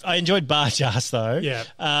Barjas though. Yeah.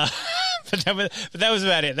 But that was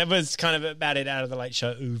about it. That was kind of about it out of the Late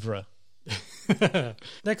Show oeuvre.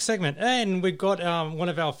 Next segment, and we've got one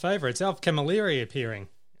of our favourites, Alf Camilleri, appearing,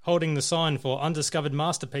 holding the sign for undiscovered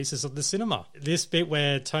masterpieces of the cinema. This bit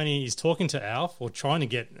where Tony is talking to Alf, or trying to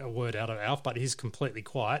get a word out of Alf, but he's completely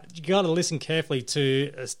quiet. You got to listen carefully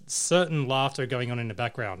to a certain laughter going on in the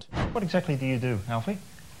background. What exactly do you do, Alfie?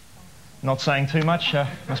 Not saying too much.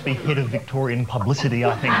 Must be head of Victorian publicity,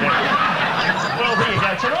 I think. Well, there you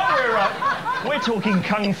go. Tonight we're talking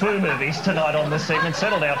kung fu movies tonight on this segment.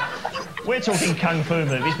 Settle down. We're talking kung fu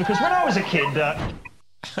movies because when I was a kid...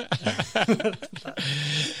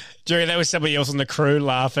 During that was somebody else on the crew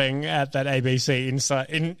laughing at that ABC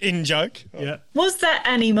in joke. Yeah. Was that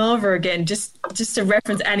Annie Marver again? Just to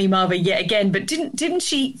reference Annie Marver yet again, but didn't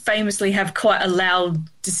she famously have quite a loud,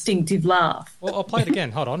 distinctive laugh? Well, I'll play it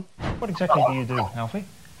again. Hold on. What exactly do you do, Alfie?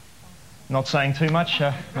 Not saying too much.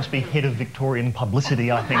 Must be head of Victorian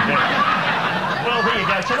publicity, I think. Well, there you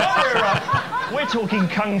go. Tonight we're talking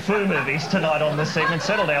kung fu movies tonight on this segment.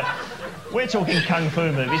 Settle down. We're talking kung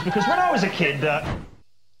fu movies because when I was a kid...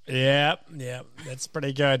 Yeah, that's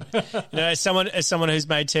pretty good. As someone who's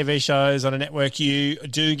made TV shows on a network, you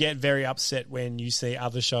do get very upset when you see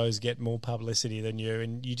other shows get more publicity than you,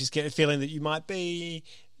 and you just get a feeling that you might be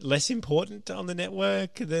less important on the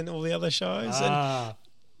network than all the other shows. And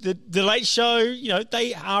the Late Show,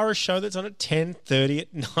 they are a show that's on at 10:30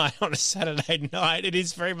 at night on a Saturday night. It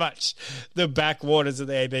is very much the backwaters of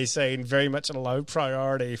the ABC and very much a low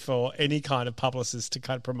priority for any kind of publicist to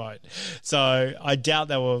kind of promote. So I doubt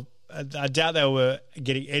they were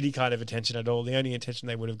getting any kind of attention at all. The only attention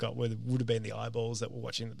they would have got would have been the eyeballs that were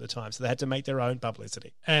watching at the time. So they had to make their own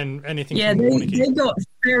publicity. And anything. Yeah, they got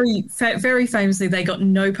very famously. They got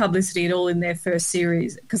no publicity at all in their first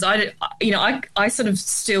series because I sort of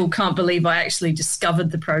still can't believe I actually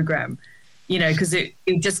discovered the program. Because it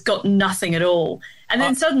just got nothing at all, and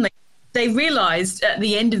then suddenly. They realised at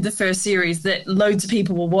the end of the first series that loads of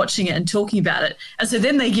people were watching it and talking about it. And so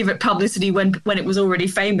then they give it publicity when it was already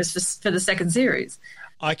famous for the second series.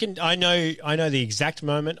 I know the exact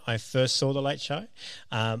moment I first saw The Late Show.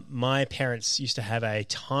 My parents used to have a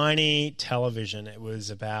tiny television. It was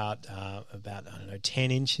about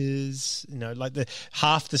 10 inches, like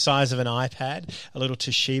half the size of an iPad, a little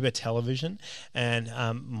Toshiba television. And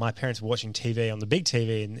my parents were watching TV on the big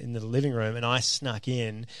TV in the living room, and I snuck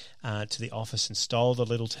in to the office and stole the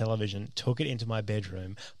little television, took it into my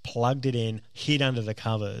bedroom, plugged it in, hid under the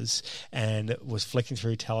covers, and was flicking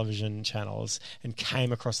through television channels and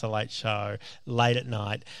came across The Late Show late at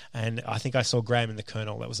night. And I think I saw Graham and the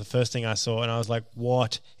Colonel. That was the first thing I saw, and I was like,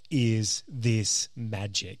 what is this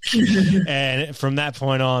magic? And from that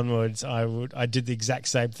point onwards, I did the exact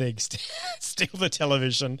same thing, steal the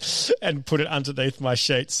television and put it underneath my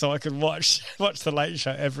sheets so I could watch The Late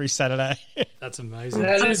Show every Saturday. That's amazing.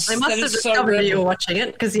 They must have discovered you were watching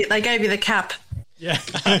it because they gave you the cap. Yeah,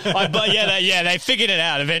 they figured it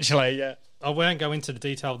out eventually. Yeah. I won't go into the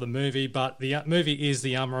detail of the movie, but the movie is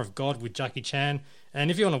The Armour of God with Jackie Chan.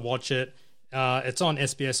 And if you want to watch it, it's on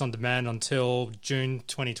SBS On Demand until June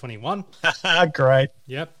 2021. Great.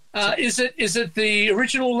 Yep. Is it the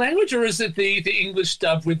original language or is it the English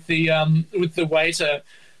dub with the waiter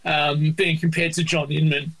being compared to John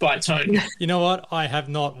Inman by Tony? You know what? I have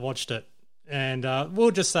not watched it, and we'll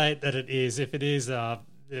just say that it is. If it is the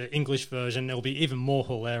English version, it'll be even more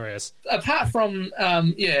hilarious. Apart from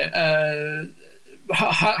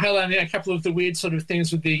highlighting a couple of the weird sort of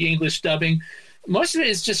things with the English dubbing, most of it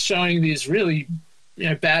is just showing these really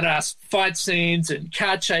badass fight scenes and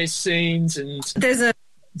car chase scenes. And there's a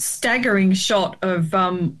staggering shot of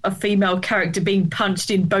a female character being punched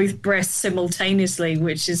in both breasts simultaneously,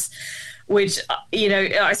 which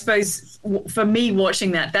I suppose for me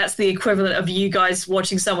watching that's the equivalent of you guys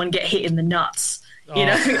watching someone get hit in the nuts.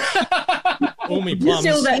 All me plums.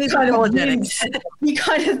 Still that kind of you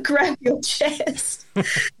kind of grab your chest.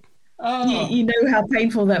 You know how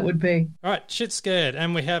painful that would be. All right, shit scared.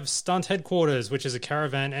 And we have Stunt Headquarters, which is a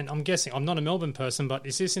caravan. And I'm guessing, I'm not a Melbourne person, but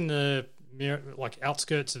is this in the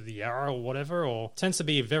outskirts of the Yarra or whatever? Or tends to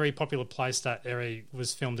be a very popular place. That area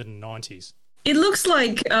was filmed in the 90s. It looks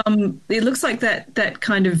like that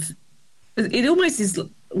kind of. It almost is.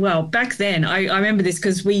 Well, back then, I remember this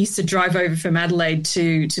because we used to drive over from Adelaide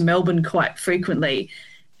to Melbourne quite frequently.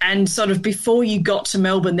 And sort of before you got to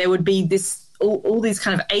Melbourne, there would be all these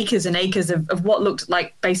kind of acres and acres of what looked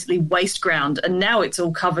like basically waste ground. And now it's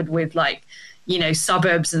all covered with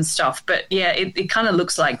suburbs and stuff. But yeah, it kind of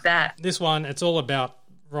looks like that. This one, it's all about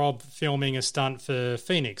Rob filming a stunt for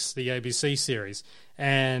Phoenix, the ABC series.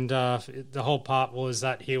 And the whole part was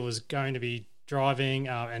that he was going to be driving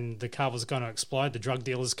and the car was going to explode, the drug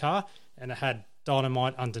dealer's car, and it had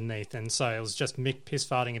dynamite underneath. And so it was just Mick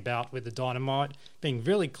piss-farting about with the dynamite, being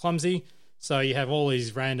really clumsy. So you have all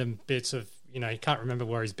these random bits of, you can't remember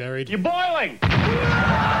where he's buried. You're boiling!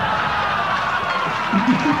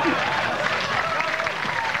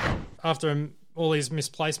 After all these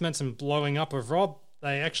misplacements and blowing up of Rob,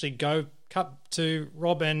 they actually cut to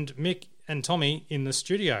Rob and Mick and Tommy in the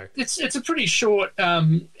studio. It's a pretty short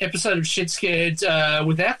episode of Shit Scared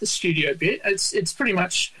without the studio bit. It's pretty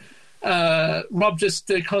much Rob just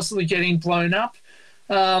constantly getting blown up,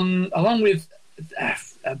 along with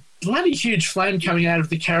bloody huge flame coming out of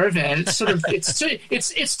the caravan. It's sort of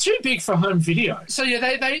it's too big for home video. So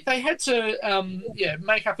yeah, they had to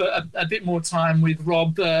make up a bit more time with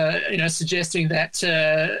Rob, suggesting that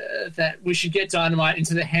that we should get Dynamite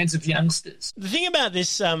into the hands of youngsters. The thing about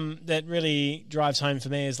this that really drives home for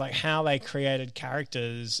me is like how they created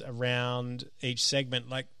characters around each segment.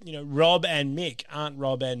 Like, Rob and Mick aren't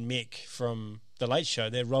Rob and Mick from The Late Show.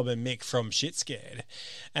 They're Rob and Mick from Shit Scared.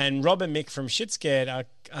 And Rob and Mick from Shit Scared are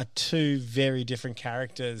two very different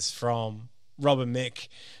characters from Rob and Mick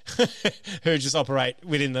who just operate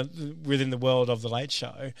within the world of The Late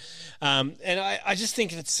Show. And I just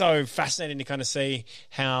think it's so fascinating to kind of see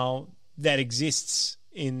how that exists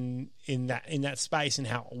in that space and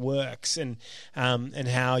how it works, and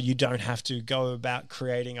how you don't have to go about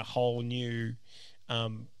creating a whole new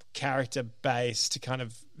character base to kind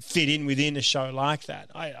of fit in within a show like that.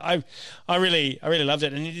 I really loved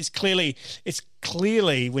it, and it's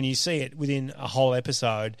clearly when you see it within a whole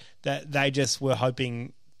episode that they just were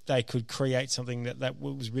hoping they could create something that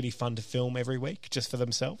was really fun to film every week just for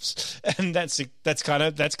themselves, and that's kind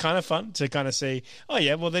of fun to kind of see. Oh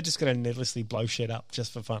yeah, well they're just going to needlessly blow shit up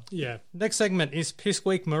just for fun. Yeah. Next segment is Piss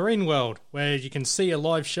Week Marine World, where you can see a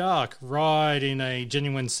live shark ride in a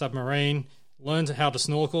genuine submarine, learn how to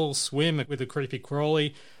snorkel, swim with a creepy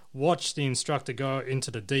crawly, watch the instructor go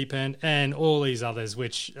into the deep end, and all these others,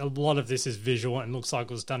 which a lot of this is visual and looks like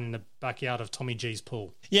it was done in the backyard of Tommy G's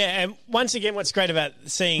pool. Yeah, and once again, what's great about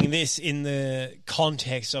seeing this in the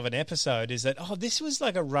context of an episode is that, this was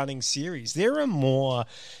like a running series. There are more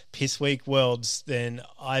Piss Week worlds than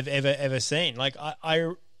I've ever seen. Like, I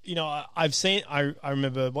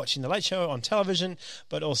remember watching The Late Show on television,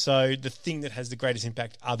 but also the thing that has the greatest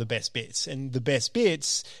impact are the best bits. And the best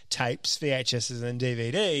bits, tapes, VHSs and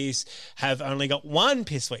DVDs, have only got one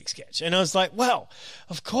Piss Week sketch. And I was like, well,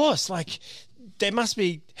 of course, like, there must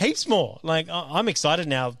be heaps more. Like, I'm excited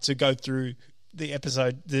now to go through the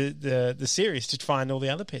episode, the series, to find all the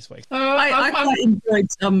other Piss Weeks. I quite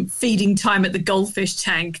enjoyed feeding time at the goldfish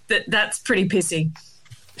tank. That's pretty pissy.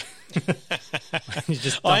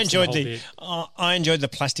 I enjoyed the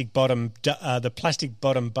plastic bottom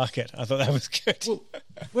bucket. I thought that was good. Well,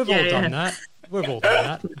 we've all done that. We've all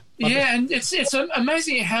done that. Yeah, and it's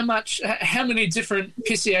amazing how many different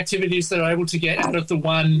pissy activities they're able to get out of the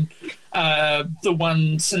one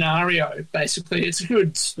scenario. Basically, it's a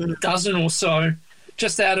good dozen or so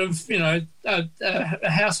just out of a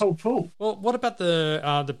household pool. Well, what about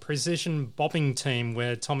the precision bobbing team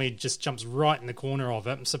where Tommy just jumps right in the corner of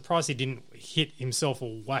it? I'm surprised he didn't hit himself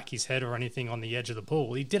or whack his head or anything on the edge of the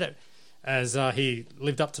pool. He did it as he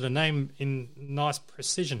lived up to the name in nice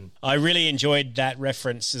precision. I really enjoyed that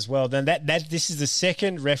reference as well. Then this is the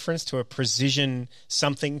second reference to a precision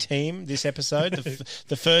something team this episode.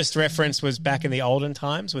 The first reference was back in the olden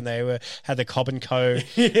times when they had the Cobb & Co.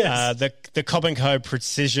 Yes. The Cobb & Co.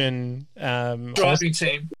 precision driving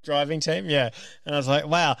team. Yeah, and I was like,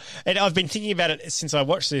 wow. And I've been thinking about it since I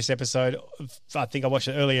watched this episode. I think I watched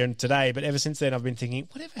it earlier today, but ever since then I've been thinking,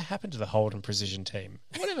 whatever happened to the Holden precision team?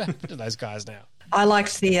 Whatever happened to those guys now? I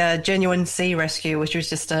liked the Genuine Sea Rescue, which was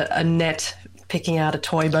just a net picking out a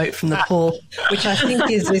toy boat from the pool, which I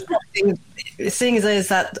think is seeing as there's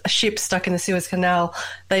that ship stuck in the Suez Canal,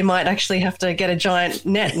 they might actually have to get a giant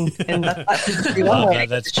net and that's great.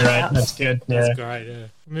 That's good. Yeah. That's great. Yeah.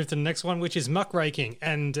 Move to the next one, which is muckraking,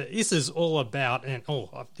 and this is all about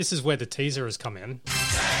this is where the teaser has come in.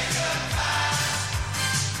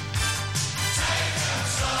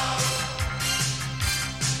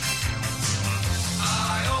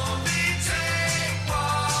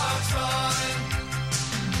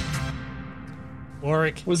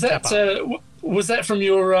 Warwick. Was that from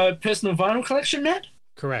your personal vinyl collection, Matt?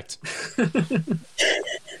 Correct.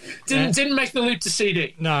 Didn't make the leap to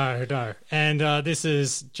CD. No. And this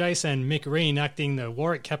is Jason Mick reenacting the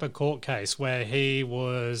Warwick Kappa court case where he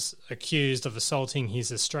was accused of assaulting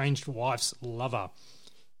his estranged wife's lover.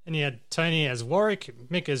 And he had Tony as Warwick,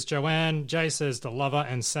 Mick as Joanne, Jace as the lover,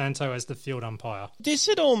 and Santo as the field umpire. This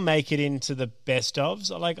would all make it into the best ofs.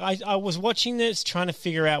 Like, I was watching this, trying to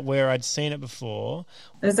figure out where I'd seen it before.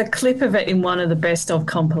 There's a clip of it in one of the best of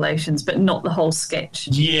compilations, but not the whole sketch.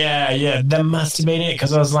 Yeah, that must have been it,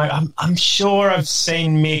 because I was like, I'm sure I've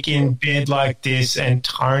seen Mick in bed like this and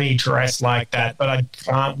Tony dressed like that, but I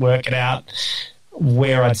can't work it out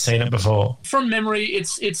where I'd seen it before. From memory,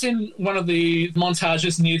 it's in one of the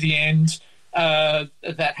montages near the end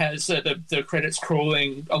that has the credits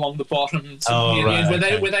crawling along the bottom near the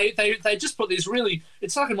end, where they just put these really,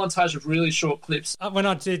 it's like a montage of really short clips. When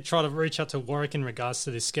I did try to reach out to Warwick in regards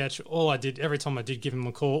to this sketch, all I did, every time I did give him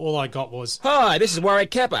a call, all I got was, "Hi, this is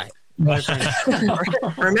Warwick Kappa.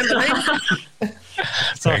 Remember me?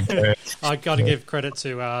 So, I got to give credit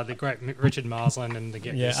to the great Richard Marsland and the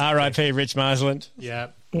Get This. R.I.P. Rich Marsland. Yeah.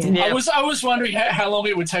 I was wondering how long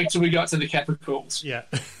it would take till we got to the Capricorns. Yeah.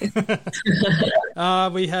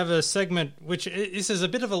 We have a segment which this is a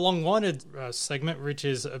bit of a long-winded segment, which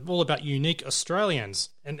is all about unique Australians,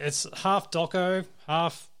 and it's half doco,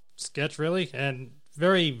 half sketch, really, and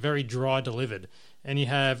very, very dry delivered. And you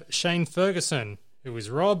have Shane Ferguson, who is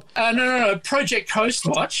Rob. No. Project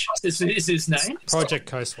Coastwatch is his name. Project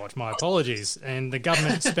Coastwatch, my apologies. And the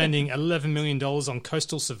government spending $11 million on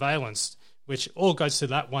coastal surveillance, which all goes to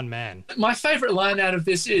that one man. My favourite line out of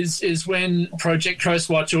this is when Project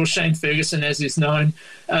Coastwatch, or Shane Ferguson as is known,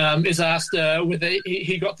 is asked whether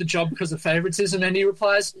he got the job because of favouritism, and he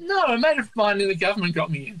replies, "No, a mate of mine in the government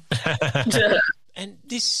got me in." And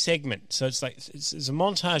this segment, so it's a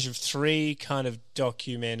montage of 3 kind of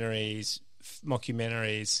mockumentaries.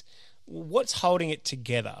 What's holding it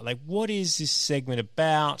together? Like, what is this segment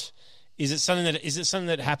about? Is it something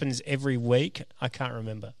that happens every week? I can't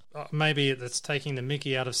remember. Maybe it's taking the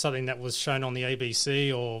mickey out of something that was shown on the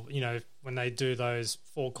ABC, or when they do those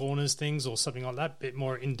Four Corners things or something like that, a bit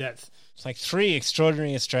more in depth. It's like 3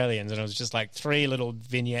 extraordinary Australians, and it was just like 3 little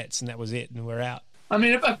vignettes, and that was it, and we're out. I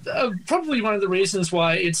mean, probably one of the reasons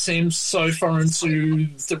why it seems so foreign to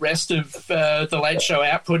the rest of the Late Show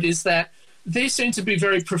output is that they seem to be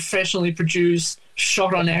very professionally produced,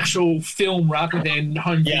 shot on actual film rather than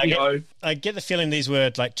home video. I get the feeling these were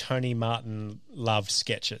like Tony Martin loved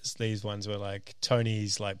sketches. These ones were like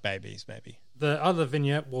Tony's like babies, maybe. The other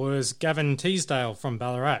vignette was Gavin Teasdale from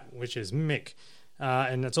Ballarat, which is Mick,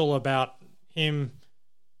 and it's all about him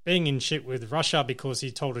being in shit with Russia because he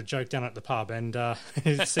told a joke down at the pub, and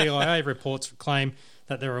CIA reports claim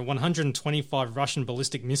that there are 125 Russian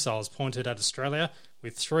ballistic missiles pointed at Australia,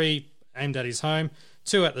 with 3 aimed at his home,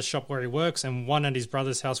 2 at the shop where he works, and 1 at his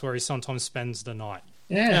brother's house where he sometimes spends the night.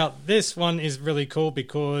 Yeah. Now, this one is really cool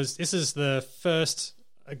because this is the first,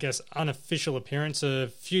 I guess, unofficial appearance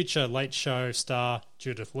of future Late Show star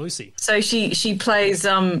Judith Lucy. So she plays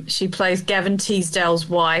Gavin Teasdale's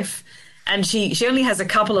wife, and she only has a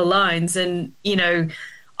couple of lines, and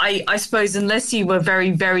I suppose unless you were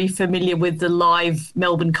very, very familiar with the live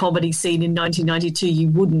Melbourne comedy scene in 1992, you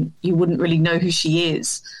wouldn't really know who she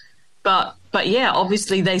is. But yeah,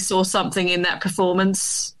 obviously they saw something in that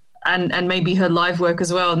performance and maybe her live work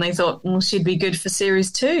as well, and they thought, well, she'd be good for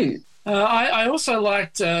series 2. I also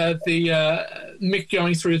liked the Mick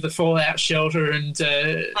going through the Fallout shelter and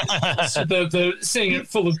the seeing it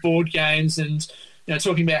full of board games, and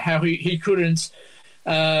talking about how he couldn't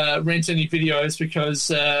rent any videos because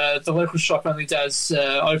the local shop only does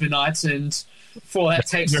overnights, and Fallout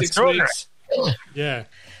takes 6 weeks. Yeah.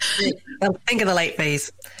 Think of the late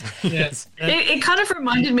fees. Yes. It kind of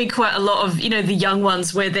reminded me quite a lot of, the young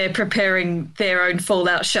ones where they're preparing their own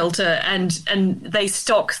Fallout shelter and they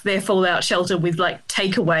stock their Fallout shelter with like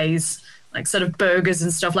takeaways, like sort of burgers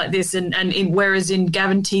and stuff like this. Whereas in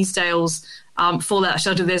Gavin Teasdale's Fallout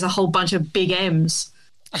shelter, there's a whole bunch of Big M's.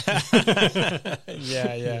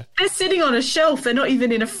 Yeah. They're sitting on a shelf. They're not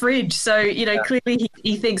even in a fridge. So, clearly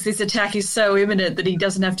he thinks this attack is so imminent that he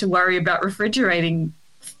doesn't have to worry about refrigerating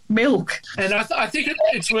milk. And I think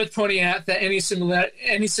it's worth pointing out that any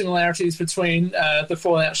similarities between the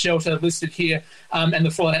Fallout shelter listed here and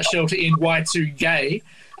the Fallout shelter in Y2 Gay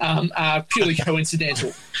are purely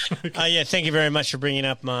coincidental. Yeah, thank you very much for bringing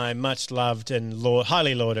up my much-loved and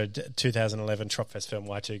highly lauded 2011 Tropfest film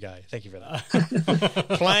Y2 Gay. Thank you for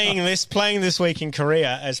that. playing this week in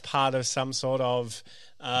Korea as part of some sort of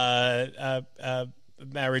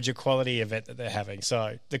marriage equality event that they're having.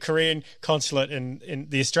 So the Korean consulate in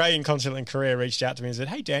the Australian consulate in Korea reached out to me and said,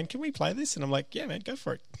 "Hey Dan, can we play this?" And I'm like, "Yeah, man, go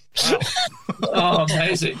for it." Wow. Oh,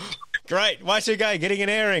 amazing. Great. Y2K getting an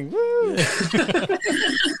airing. Woo!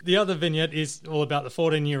 The other vignette is all about the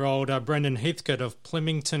 14-year-old Brendan Heathcote of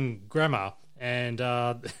Plymington Grammar, and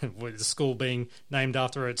with the school being named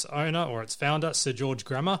after its owner or its founder, Sir George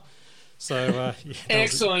Grammar. So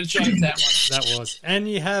excellent joke, that one. That was. And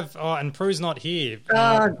you have and Prue's not here.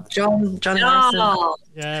 John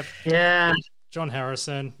Harrison. Yeah. John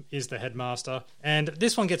Harrison is the headmaster. And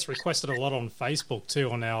this one gets requested a lot on Facebook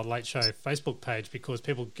too, on our Late Show Facebook page, because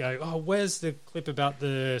people go, "Oh, where's the clip about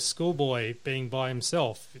the schoolboy being by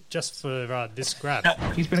himself?" Just for this scrap.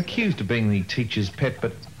 He's been accused of being the teacher's pet,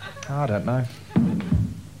 but I don't know.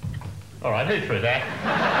 All right, who threw that?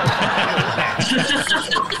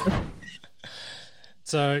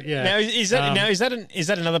 So yeah. Now is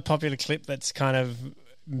that another popular clip that's kind of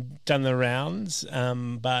done the rounds?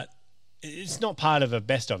 But It's not part of a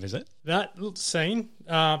best of, is it? That scene,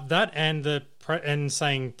 that and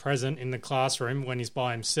saying present in the classroom when he's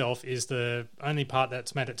by himself is the only part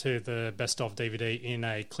that's made it to the best of DVD in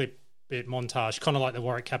a clip bit montage, kind of like the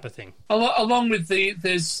Warwick Kappa thing. Along with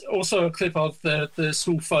there's also a clip of the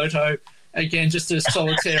school photo. Again, just a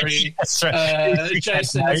solitary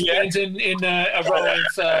Jason in a row of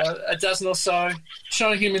a dozen or so,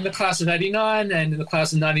 showing him in the class of 89 and in the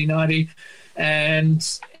class of 1990,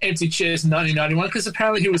 and empty chairs in 1991, because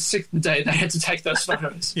apparently he was sick the day they had to take those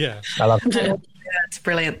photos. Yeah. I love it. Yeah, it's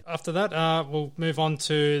brilliant. After that, we'll move on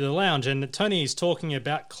to the lounge, and Tony is talking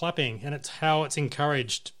about clapping, and it's how it's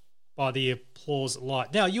encouraged by the applause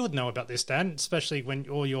light. Now, you would know about this, Dan, especially when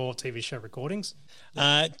all your TV show recordings.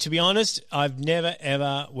 To be honest, I've never,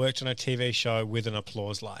 ever worked on a TV show with an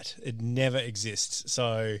applause light. It never exists.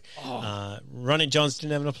 So Ronnie Johnston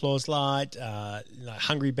didn't have an applause light.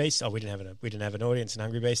 Hungry Beast, we didn't have an audience in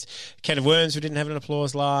Hungry Beast. Can of Worms, we didn't have an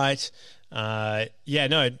applause light. I feel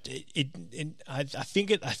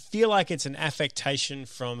like it's an affectation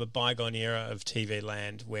from a bygone era of TV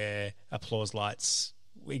land where applause lights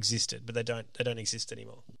existed, but they don't exist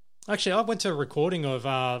anymore. Actually, I went to a recording of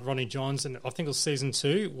Ronnie Johns, and I think it was season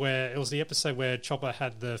 2, where it was the episode where Chopper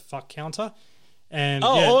had the fuck counter. And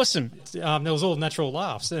awesome! There was all natural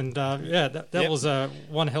laughs, and that was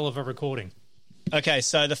one hell of a recording. Okay,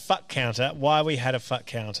 so the fuck counter, why we had a fuck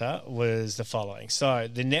counter was the following. So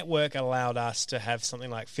the network allowed us to have something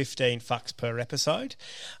like 15 fucks per episode,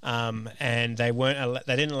 and they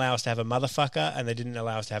didn't allow us to have a motherfucker, and they didn't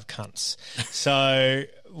allow us to have cunts. So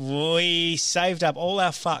we saved up all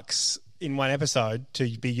our fucks in one episode to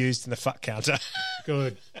be used in the fuck counter.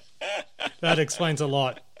 Good. That explains a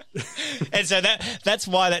lot. And so that's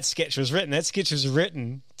why that sketch was written. That sketch was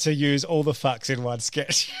written to use all the fucks in one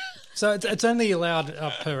sketch. So it's only allowed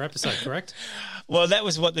per episode, correct? Well, that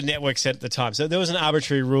was what the network said at the time. So there was an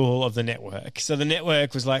arbitrary rule of the network. So the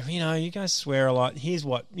network was like, you guys swear a lot. Here's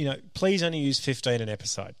what, please only use 15 an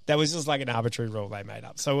episode. That was just like an arbitrary rule they made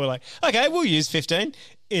up. So we're like, okay, we'll use 15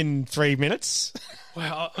 in 3 minutes.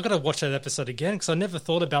 Wow, I've got to watch that episode again because I never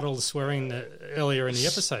thought about all the swearing earlier in the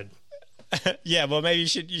episode. Yeah, well, maybe you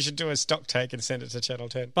should do a stock take and send it to Channel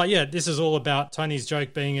 10. But yeah, this is all about Tony's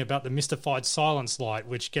joke being about the mystified silence light,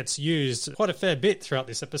 which gets used quite a fair bit throughout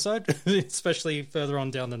this episode, especially further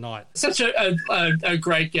on down the night. Such a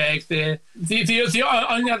great gag there. The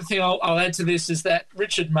only other thing I'll add to this is that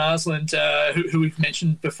Richard Marsland, who we've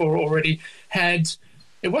mentioned before already, had...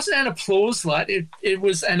 It wasn't an applause light. It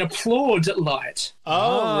was an applaud light.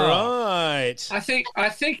 Oh, right. I think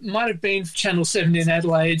it might have been Channel 7 in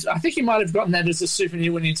Adelaide. I think he might have gotten that as a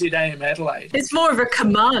souvenir when he did AM Adelaide. It's more of a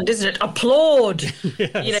command, isn't it? Applaud.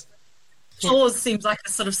 Yes. Applause seems like a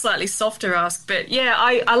sort of slightly softer ask, but yeah,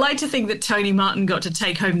 I like to think that Tony Martin got to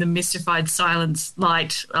take home the mystified silence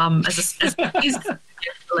light as his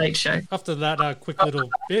Late Show. After that quick little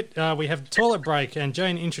bit, we have toilet break, and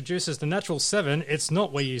Jane introduces the natural 7. It's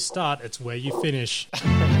not where you start, it's where you finish.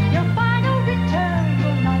 Your final return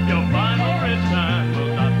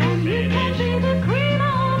will not be finished. You can be the cream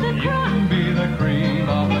of the crop. You can be the cream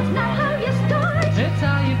of the crop. It's not how you start, it's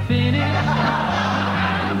how you finish.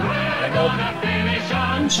 We're gonna finish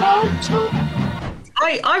on top.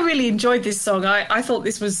 I really enjoyed this song. I thought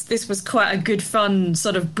this was quite a good, fun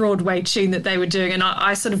sort of Broadway tune that they were doing, and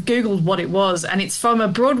I sort of Googled what it was, and it's from a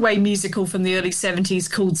Broadway musical from the early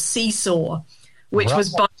 70s called Seesaw, which was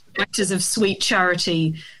by actors of Sweet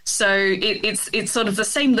Charity. So it's sort of the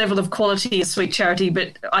same level of quality as Sweet Charity,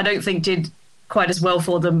 but I don't think did quite as well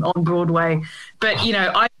for them on Broadway. But,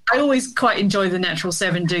 I always quite enjoy the Natural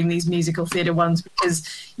 7 doing these musical theatre ones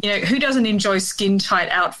because, who doesn't enjoy skin-tight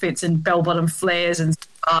outfits and bell-bottom flares and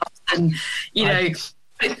scarves and,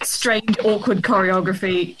 strange, awkward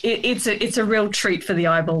choreography? It's a real treat for the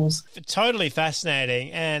eyeballs. Totally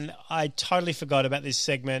fascinating. And I totally forgot about this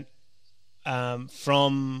segment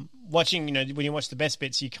from watching, when you watch the best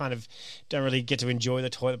bits, you kind of don't really get to enjoy the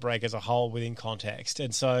toilet break as a whole within context.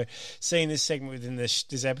 And so seeing this segment within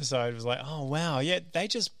this episode was like, oh, wow, yeah, they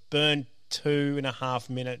just burned 2.5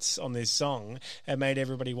 minutes on this song and made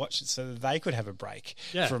everybody watch it so that they could have a break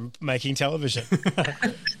from making television.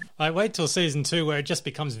 I wait till season 2 where it just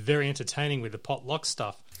becomes very entertaining with the potluck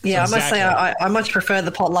stuff. Yeah, exactly. I must say I much prefer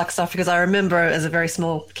the potluck stuff because I remember as a very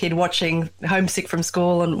small kid watching Homesick from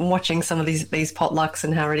School and watching some of these potlucks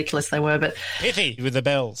and how ridiculous they were. But Pithy with the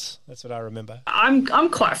bells, that's what I remember. I'm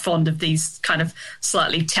quite fond of these kind of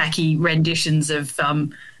slightly tacky renditions of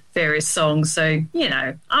various songs, so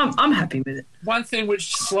I'm happy with it. One thing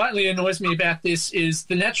which slightly annoys me about this is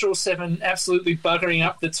the Natural 7 absolutely buggering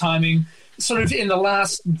up the timing. Sort of in the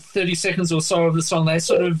last 30 seconds or so of the song, they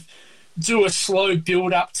sort of do a slow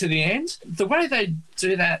build up to the end. The way they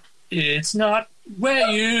do that, it's not where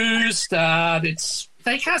you start.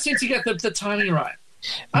 They can't seem to get the timing right.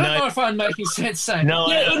 I don't know if I'm making sense saying no,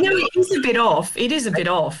 it is a bit off. It is a bit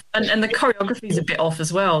off, and the choreography is a bit off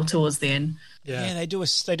as well towards the end. Yeah, they do a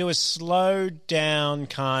slow down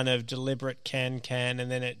kind of deliberate can, and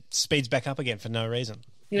then it speeds back up again for no reason.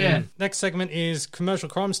 Yeah. Next segment is Commercial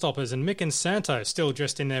Crime Stoppers, and Mick and Santo still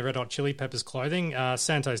dressed in their Red Hot Chili Peppers clothing.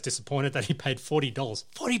 Santo's disappointed that he paid $40.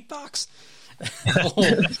 $40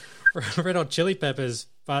 for Red Hot Chili Peppers,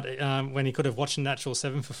 but when he could have watched Natural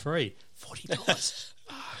 7 for free. $40.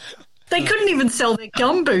 They couldn't even sell their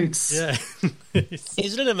gumboots. Yeah.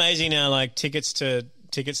 Isn't it amazing how like tickets to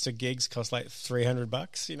gigs cost like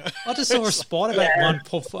 $300? You know, I just saw a Spider-Man one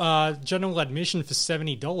for general admission for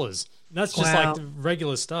 $70. That's just like the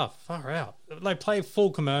regular stuff. Far out. They play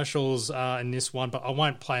full commercials in this one, but I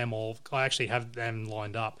won't play them all. I actually have them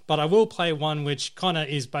lined up, but I will play one which kind of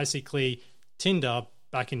is basically Tinder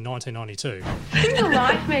back in 1992. Single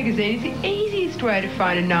Life magazine is the easiest way to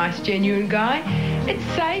find a nice, genuine guy. It's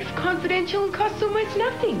safe, confidential, and costs almost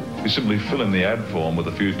nothing. You simply fill in the ad form with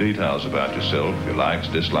a few details about yourself, your likes,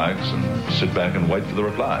 dislikes, and sit back and wait for the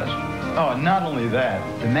replies. Oh, not only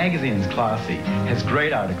that, the magazine is classy, has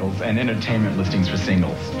great articles and entertainment listings for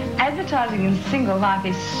singles. Advertising in Single Life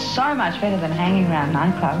is so much better than hanging around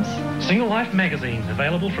nightclubs. Single Life magazine,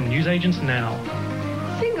 available from newsagents now.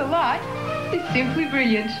 Single Life is simply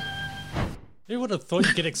brilliant. Who would have thought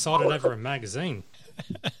you'd get excited over a magazine?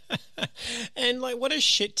 And like, what a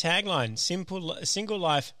shit tagline! Single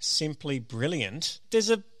Life, simply brilliant.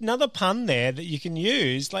 There's another pun there that you can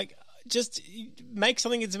use. Like, just make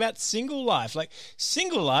something that's about single life. Like,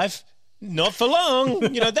 single life, not for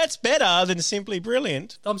long. You know, that's better than simply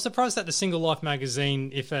brilliant. I'm surprised that the Single Life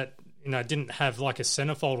magazine, if it didn't have like a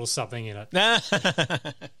centerfold or something in it.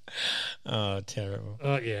 Oh, terrible.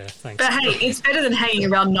 Oh, yeah, thanks. But hey, it's better than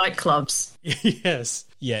hanging around nightclubs. Yes.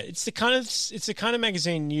 Yeah, it's the kind of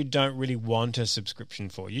magazine you don't really want a subscription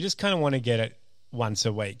for. You just kind of want to get it once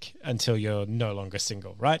a week until you're no longer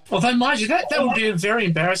single, right? Although, mind you, that would be a very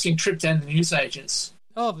embarrassing trip down the newsagents.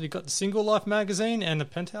 Oh, you've got the Single Life magazine and the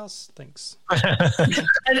Penthouse? Thanks.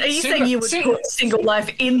 And are you saying you would put Single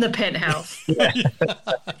Life in the Penthouse?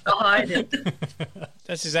 Behind it.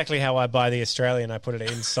 That's exactly how I buy The Australian. I put it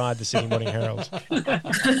inside the Sydney Morning Herald.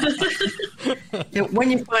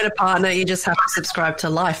 When you find a partner, you just have to subscribe to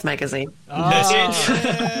Life magazine. That's it.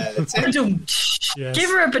 Yes. Give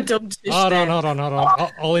her a badum. Hold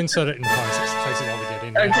on. I'll insert it in post. It takes a while to get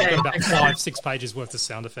in. Okay. About 5-6 pages worth of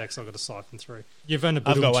sound effects I've got to siphon through. You've earned a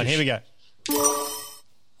I've got one. Here we go.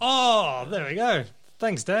 Oh, there we go.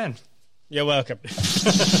 Thanks, Dan. You're welcome.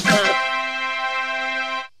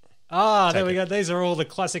 There we go. These are all the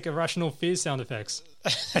classic Irrational Fear sound effects.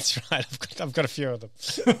 That's right. I've got a few of them.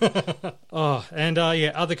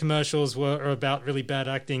 Other commercials were about really bad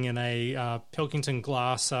acting in a Pilkington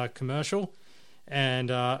Glass commercial. And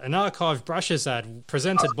an archived brushes ad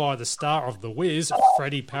presented by the star of The Wiz,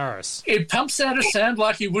 Freddie Paris. It pumps out a sound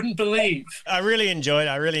like you wouldn't believe. I really enjoyed.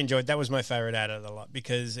 That was my favourite ad of the lot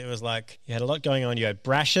because it was like you had a lot going on. You had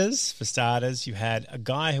brushes for starters. You had a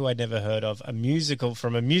guy who I'd never heard of, a musical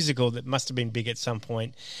that must have been big at some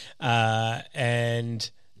point, and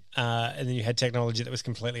then you had technology that was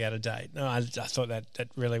completely out of date. No, I thought that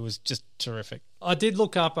really was just terrific. I did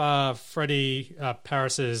look up Freddie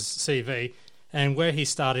Paris's CV. And where he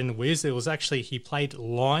started in The Wiz, it was actually he played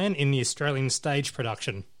Lion in the Australian stage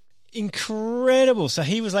production. Incredible! So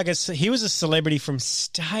he was he was a celebrity from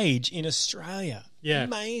stage in Australia. Yeah,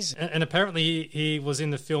 amazing. And apparently he was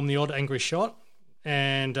in the film The Odd Angry Shot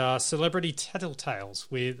and Celebrity Tattletales,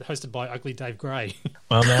 hosted by Ugly Dave Gray.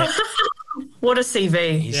 Well, mate, what a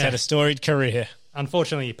CV! He's had a storied career.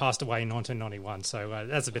 Unfortunately, he passed away in 1991, so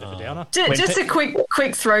that's a bit of a downer. Just a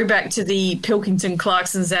quick throwback to the Pilkington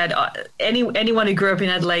Clarkson's ad. Anyone who grew up in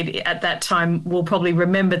Adelaide at that time will probably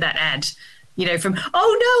remember that ad. You know, from,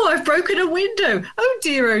 oh no, I've broken a window. Oh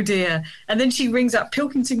dear. And then she rings up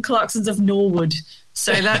Pilkington Clarkson's of Norwood.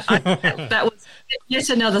 So that was yet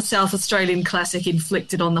another South Australian classic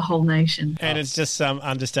inflicted on the whole nation. And it's just some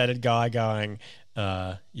understated guy going,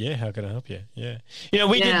 how can I help you? Yeah. You know,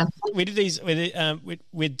 we did these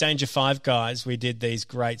with Danger 5 guys. We did these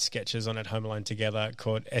great sketches on At Home Alone Together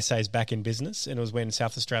called Essays Back in Business. And it was when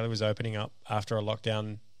South Australia was opening up after a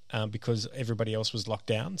lockdown because everybody else was locked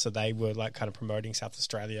down. So they were like kind of promoting South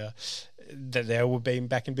Australia that they were being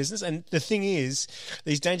back in business. And the thing is,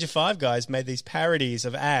 these Danger 5 guys made these parodies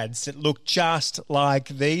of ads that look just like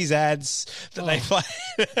these ads that they play.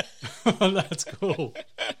 Oh, that's cool.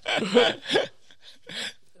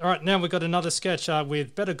 All right, now we've got another sketch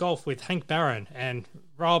with Better Golf with Hank Barron, and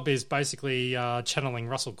Rob is basically channeling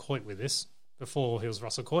Russell Coight with this. Before he was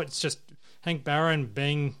Russell Coight, it's just Hank Barron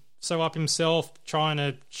being so up himself, trying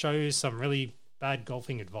to show you some really bad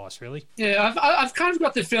golfing advice, really. Yeah, I've kind of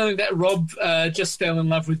got the feeling that Rob just fell in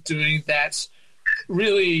love with doing that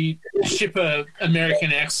really shipper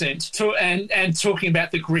American accent and talking about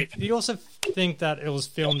the grip. Do you also think that it was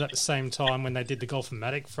filmed at the same time when they did the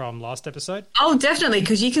Golf-O-Matic from last episode? Oh, definitely,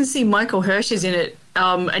 because you can see Michael Hirsch is in it,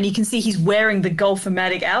 and you can see he's wearing the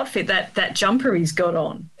Golf-O-Matic outfit, that jumper he's got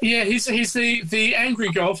on. Yeah, he's the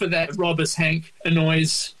angry golfer that Rob as Hank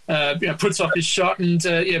annoys, puts off his shot and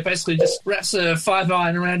basically just wraps a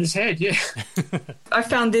 5-iron around his head. Yeah, I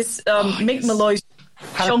found this Mick Malloy's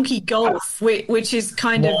Shonky Golf, which is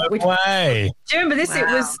kind of. No way. Do you remember this?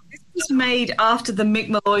 Wow. This was made after the Mick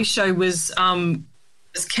Malloy show was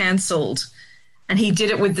cancelled, and he did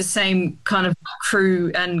it with the same kind of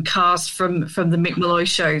crew and cast from the Mick Malloy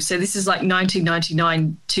show. So this is like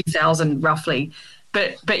 1999, 2000 roughly.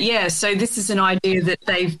 But yeah, so this is an idea that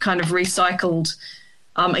they've kind of recycled.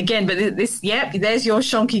 Again, but there's your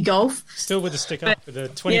Shonky Golf. Still with the sticker, with the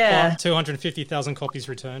 250,000 copies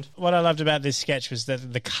returned. What I loved about this sketch was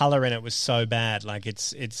that the colour in it was so bad. Like they've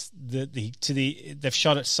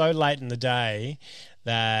shot it so late in the day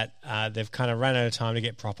that they've kind of run out of time to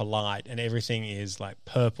get proper light, and everything is like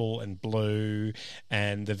purple and blue,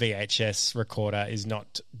 and the VHS recorder is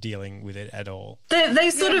not dealing with it at all.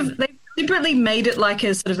 They deliberately made it like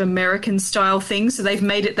a sort of American style thing, so they've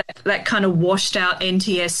made it that kind of washed out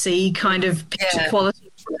NTSC kind of picture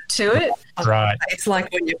quality to it. Right. It's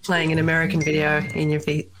like when you're playing an American video in your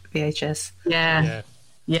VHS. Yeah.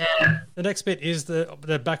 The next bit is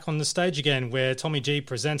they're back on the stage again, where Tommy G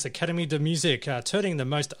presents Academy de Musique, turning the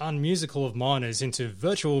most unmusical of minors into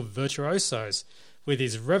virtual virtuosos with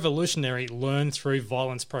his revolutionary Learn Through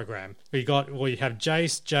Violence program. We have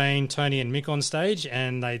Jace, Jane, Tony and Mick on stage,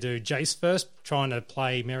 and they do Jace first, trying to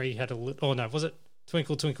play Mary Had a Little... Oh, no, was it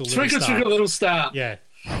Twinkle, Twinkle, Little Star? Twinkle, Little Star. Yeah.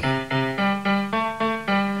 I'm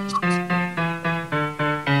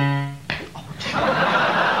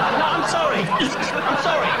sorry.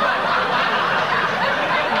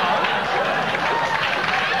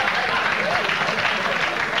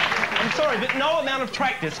 But no amount of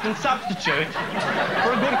practice can substitute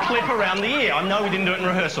for a good clip around the ear. I know we didn't do it in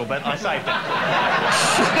rehearsal, but I saved it.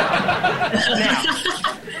 Now,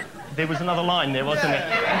 there was another line there, wasn't it?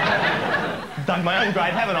 Done my own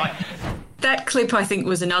grade, haven't I? That clip, I think,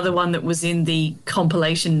 was another one that was in the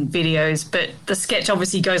compilation videos, but the sketch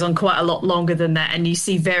obviously goes on quite a lot longer than that, and you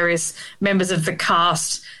see various members of the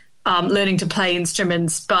cast learning to play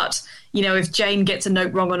instruments. But, if Jane gets a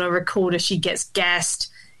note wrong on a recorder, she gets gassed.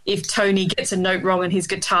 If Tony gets a note wrong on his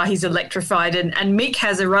guitar, he's electrified. And Mick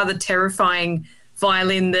has a rather terrifying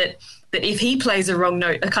violin that if he plays a wrong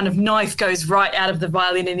note, a kind of knife goes right out of the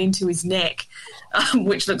violin and into his neck,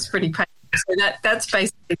 which looks pretty painful. So that's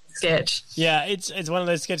basically the sketch. Yeah, it's one of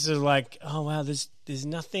those sketches of like, oh wow, there's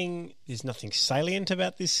nothing salient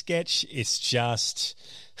about this sketch. It's just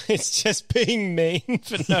being mean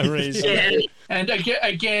for no reason. Yeah. And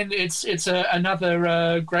again, it's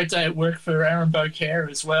another great day at work for Aaron Beaucaire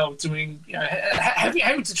as well, doing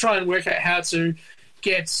having to try and work out how to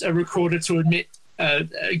get a recorder to emit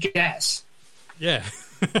gas. Yeah.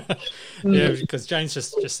 Yeah, because Jane's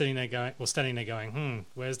just sitting there standing there going,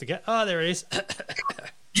 where's the gas? Oh, there he is.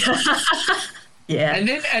 Yeah.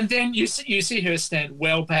 And then you see her stand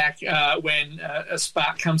well back when a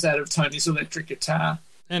spark comes out of Tony's electric guitar.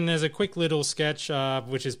 And there's a quick little sketch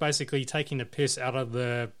which is basically taking the piss out of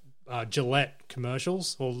the Gillette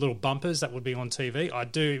commercials or little bumpers that would be on TV. I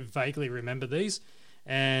do vaguely remember these.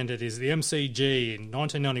 And it is the MCG in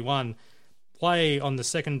 1991. Play on the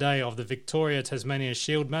second day of the Victoria-Tasmania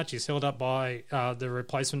Shield match is held up by the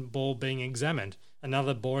replacement ball being examined.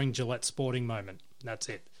 Another boring Gillette sporting moment. That's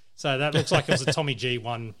it. So that looks like it was a Tommy G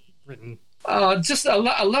one written. Just a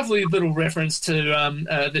lovely little reference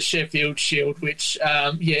to the Sheffield Shield, which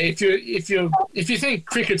if you think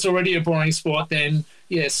cricket's already a boring sport, then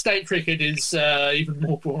state cricket is even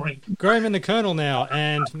more boring. Graham and the Colonel now,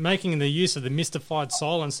 and making the use of the mystified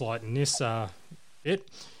silence light in this bit.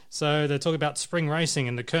 So they're talking about spring racing,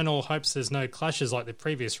 and the Colonel hopes there's no clashes like the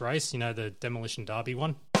previous race, the Demolition Derby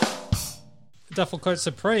one. Duffel Coat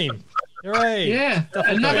Supreme. Hooray! Yeah,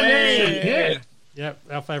 another name. Yeah. Yep,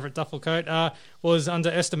 our favourite duffel coat was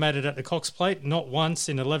underestimated at the Cox Plate. Not once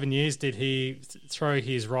in 11 years did he throw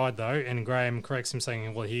his ride, though, and Graham corrects him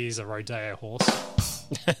saying, well, he is a Rodeo horse.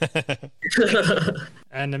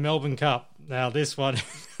 And the Melbourne Cup. Now, this one,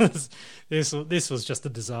 this was just a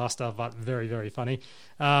disaster, but very, very funny.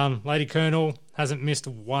 Lady Colonel hasn't missed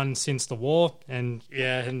one since the war. And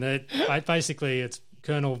basically it's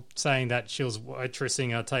Colonel saying that she was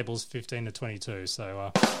waitressing tables 15 to 22.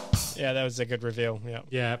 So yeah, that was a good reveal.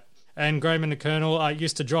 Yeah. And Graham and the Colonel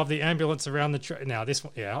used to drive the ambulance around the now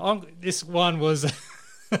this one was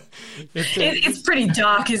it's pretty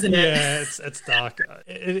dark, isn't it? Yeah, it's dark.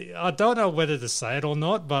 I don't know whether to say it or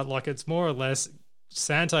not, but like it's more or less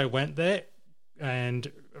Santo went there and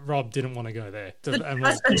Rob didn't want to go there.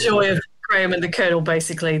 That's the joy of Graham and the Colonel,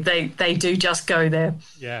 basically. They do just go there.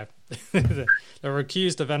 Yeah. They were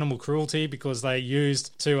accused of animal cruelty because they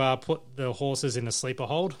used to put the horses in a sleeper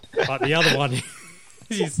hold. But the other one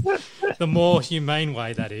is the more humane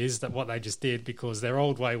way, that is, that what they just did, because their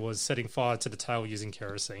old way was setting fire to the tail using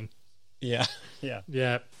kerosene. Yeah.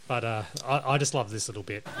 But I just love this little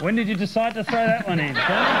bit. When did you decide to throw that one in?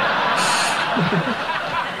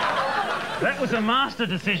 That was a master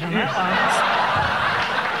decision, that one.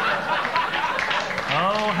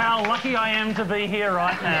 Oh, how lucky I am to be here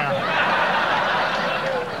right now.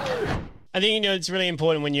 I think it's really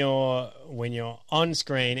important when you're on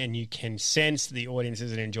screen and you can sense the audience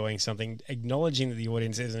isn't enjoying something. Acknowledging that the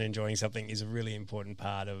audience isn't enjoying something is a really important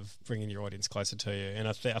part of bringing your audience closer to you. And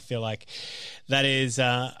I feel like that is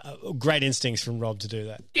great instincts from Rob to do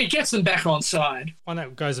that. It gets them back on side. One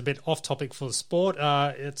that goes a bit off topic for the sport.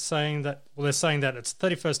 It's saying that they're saying that it's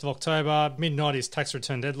 31st of October, midnight is tax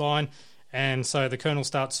return deadline. And so the Colonel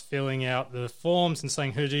starts filling out the forms and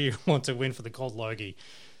saying, who do you want to win for the Gold Logie?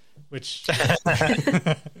 Which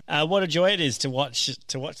what a joy it is to watch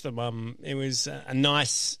them. It was a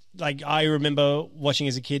nice, like, I remember watching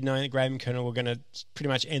as a kid knowing that Graham and Colonel were going to pretty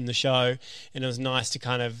much end the show, and it was nice to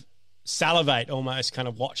kind of salivate almost, kind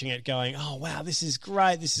of watching it going, oh wow, this is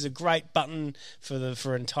great, this is a great button for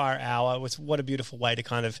an entire hour. What a beautiful way to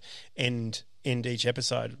kind of end each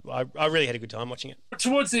episode. I really had a good time watching it.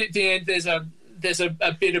 Towards the end, there's a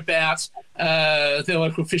bit about the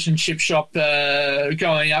local fish and chip shop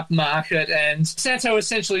going up market, and Santo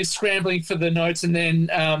essentially scrambling for the notes, and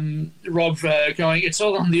then Rob going, it's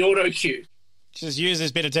all on the auto cue. Just use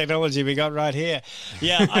this bit of technology we got right here.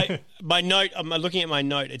 Yeah, my note, I'm looking at my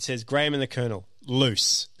note, it says Graham and the Colonel,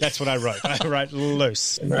 loose. That's what I wrote. I wrote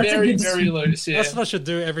loose. Very, very loose, yeah. That's what I should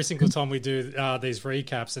do every single time we do these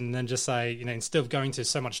recaps, and then just say, instead of going to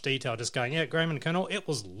so much detail, just going, yeah, Graham and the Colonel, it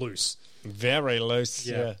was loose. Very loose,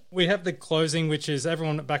 yeah. We have the closing, which is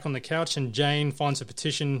everyone back on the couch, and Jane finds a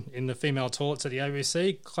petition in the female toilets at the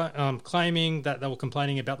ABC claiming that they were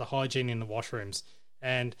complaining about the hygiene in the washrooms.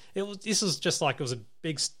 And this was just like, it was a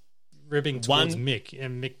big ribbing towards Mick,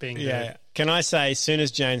 and Mick being there. Can I say, as soon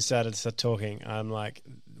as Jane started talking, I'm like,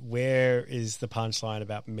 where is the punchline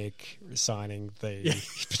about Mick signing the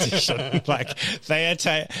petition? Like,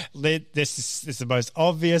 this is the most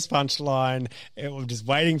obvious punchline. I'm just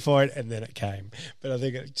waiting for it, and then it came. But I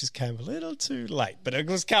think it just came a little too late. But it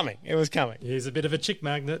was coming. It was coming. He's a bit of a chick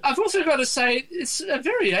magnet. I've also got to say, it's a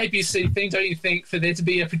very ABC thing, don't you think, for there to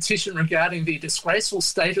be a petition regarding the disgraceful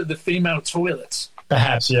state of the female toilets?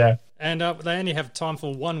 Perhaps, yeah. And they only have time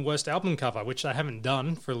for one worst album cover, which they haven't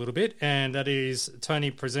done for a little bit, and that is Tony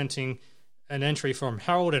presenting an entry from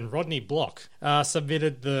Harold and Rodney Block,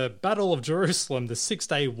 submitted the Battle of Jerusalem, the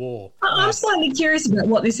 6-Day War. I'm slightly curious about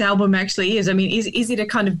what this album actually is. I mean, is it a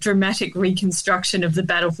kind of dramatic reconstruction of the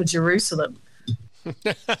Battle for Jerusalem?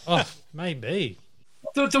 Maybe.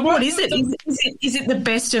 What is it? Is it the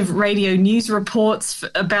best of radio news reports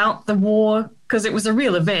about the war? Because it was a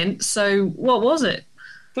real event, so what was it?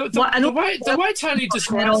 The way Tony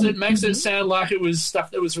describes it makes it sound like it was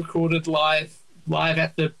stuff that was recorded live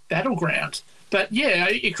at the battleground. But yeah,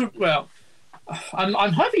 it could. Well,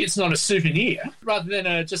 I'm hoping it's not a souvenir rather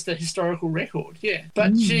than just a historical record. Yeah,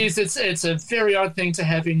 but geez, it's a very odd thing to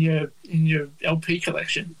have in your LP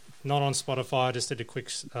collection. Not on Spotify. I just did a quick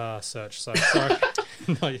search. So sorry.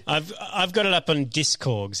 No. I've got it up on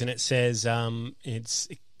Discogs, and it says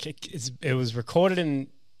it was recorded in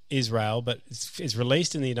Israel, but it's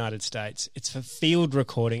released in the United States. It's for field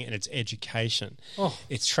recording and it's education.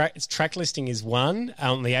 Its track listing is 1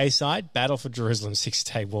 on the A side, Battle for Jerusalem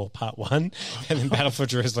 6-Day War Part 1, and then Battle for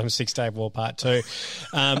Jerusalem 6-Day War Part 2.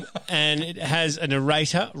 And it has a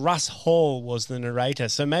narrator. Russ Hall was the narrator.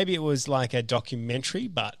 So maybe it was like a documentary,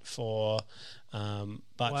 but for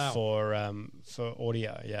audio,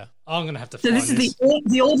 yeah. I'm going to have to find this. So this is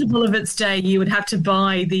the Audible of its day. You would have to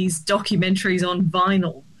buy these documentaries on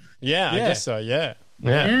vinyl. Yeah, I guess so, yeah.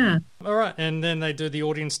 All right, and then they do the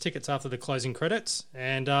audience tickets after the closing credits.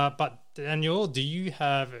 And but Daniel, do you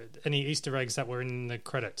have any Easter eggs that were in the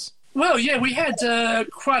credits? Well, yeah, we had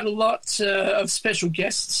quite a lot of special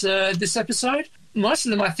guests this episode. most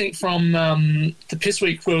of them, I think, from the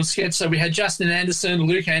Pissweek World sketch. So we had Justin Anderson,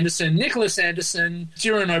 Luke Anderson, Nicholas Anderson,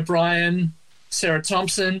 Duran O'Brien, Sarah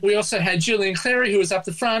Thompson. We also had Julian Clary, who was up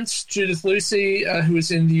the front, Judith Lucy, who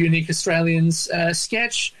was in the Unique Australians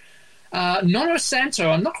sketch. Nono Santo,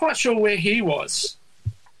 I'm not quite sure where he was.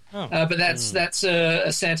 But that's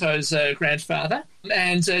Santo's grandfather.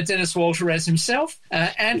 And Dennis Walter as himself.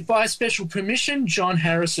 And by special permission, John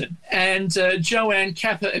Harrison. And Joanne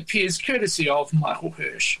Kappa appears courtesy of Michael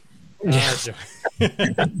Hirsch.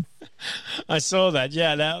 I saw that.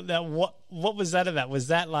 Yeah. Now, what was that about? Was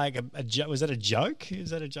that like a joke? Was that a joke?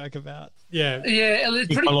 Is that a joke about? Yeah. Yeah.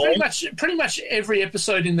 Pretty much every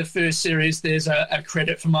episode in the first series, there's a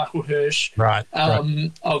credit for Michael Hirsch. Right.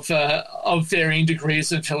 Of varying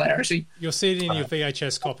degrees of hilarity. You'll see it in your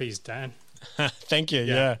VHS copies, Dan. Thank you.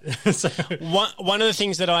 Yeah. One of the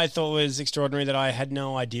things that I thought was extraordinary that I had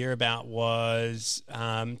no idea about was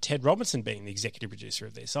Ted Robinson being the executive producer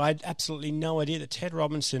of this. I had absolutely no idea that Ted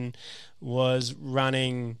Robinson was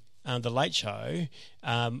running The Late Show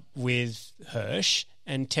with Hirsch.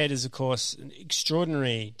 And Ted is, of course, an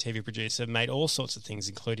extraordinary TV producer, made all sorts of things,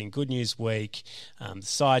 including Good News Week, The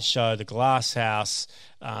Sideshow, The Glass House,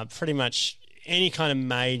 pretty much any kind of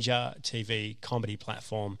major TV comedy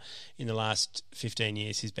platform in the last 15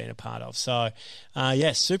 years he's been a part of. So,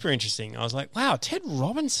 super interesting. I was like, wow, Ted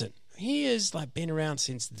Robinson. He has been around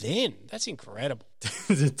since then. That's incredible.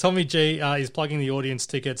 Tommy G is plugging the audience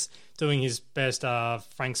tickets, doing his best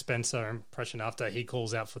Frank Spencer impression after he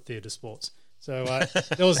calls out for theatre sports. So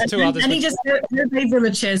there was two others. And he just Hervé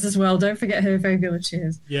Villachez as well. Don't forget Hervé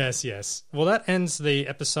Villachez. Yes. Well, that ends the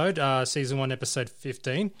episode, season 1, episode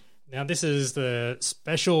 15. Now, this is the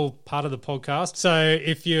special part of the podcast. So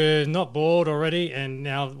if you're not bored already, and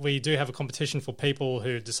now we do have a competition for people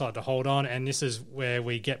who decide to hold on, and this is where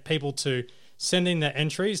we get people to send in their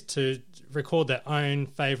entries to record their own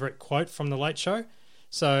favourite quote from The Late Show.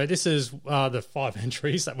 So this is the 5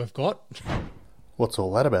 entries that we've got. What's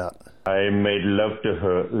all that about? I made love to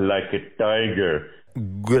her like a tiger.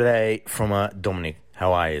 Good day from Dominic.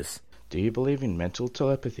 How are you? Do you believe in mental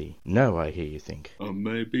telepathy? No, I hear you think. I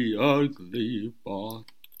may be ugly, but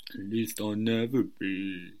at least I'll never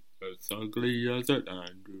be as ugly as an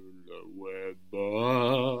Angela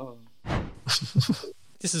Weber.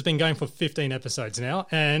 This has been going for 15 episodes now,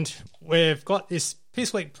 and we've got this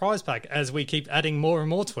Pissweek prize pack as we keep adding more and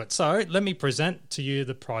more to it. So let me present to you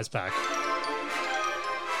the prize pack.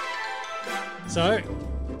 So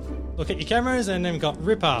look at your cameras, and then we've got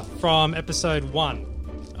Ripper from episode 1.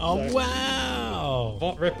 Oh, so, wow.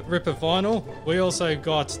 Ripper vinyl. We also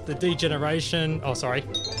got the Degeneration. Oh, sorry.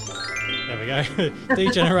 There we go.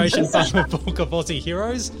 Degeneration Bummer Book of Aussie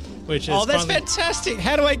Heroes, which is. Oh, that's fantastic.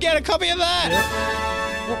 How do I get a copy of that?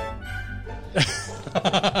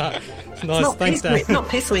 Nice. Thanks, Dan. It's not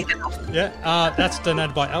Pissweek. Yeah, that's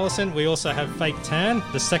donated by Alison. We also have Fake Tan,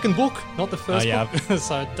 the second book, not the first book.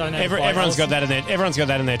 So donated by everyone's Alison. got that in their. Everyone's got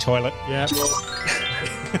that in their toilet. Yeah.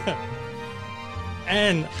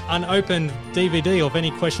 And unopened DVD of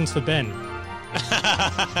Any Questions for Ben.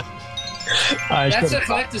 That's a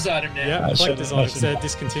collector's item now. Yeah, collector's item. So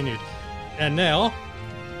discontinued. And now,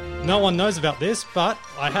 no one knows about this, but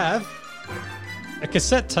I have a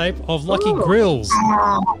cassette tape of Lucky Grills.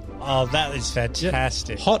 Oh, that is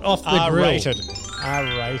fantastic. Yeah. Hot off the grill.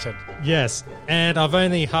 R-rated. Yes, and I've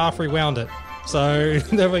only half rewound it. So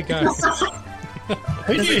there we go.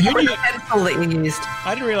 Who knew? Pencil that you used.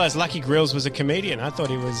 I didn't realise Lucky Grills was a comedian. I thought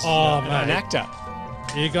he was an actor.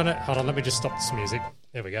 You're gonna hold on. Let me just stop this music.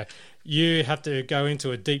 There we go. You have to go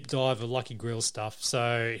into a deep dive of Lucky Grill stuff.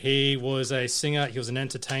 So he was a singer. He was an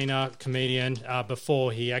entertainer, comedian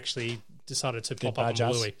before he actually decided to pop up on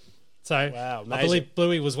Bluey. So wow, I believe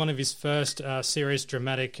Bluey was one of his first serious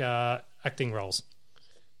dramatic acting roles.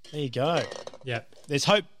 There you go. Yeah. There's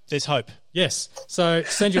hope. There's hope. Yes. So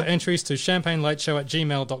send your entries to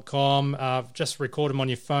champagnelateshow@gmail.com. Just record them on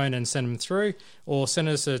your phone and send them through, or send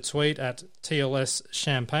us a tweet at TLS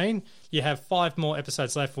Champagne. You have 5 more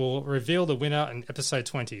episodes left. We'll reveal the winner in episode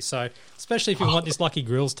 20. So especially if you want this Lucky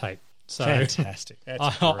Grills tape. So fantastic.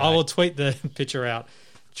 I will tweet the picture out.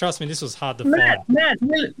 Trust me, this was hard to find. Matt,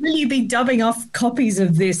 will you be dubbing off copies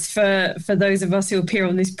of this for those of us who appear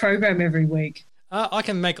on this program every week? I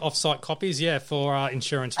can make off-site copies, for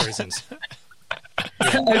insurance reasons.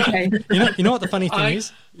 Okay. You know what the funny thing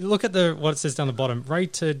is? Look at what it says down the bottom.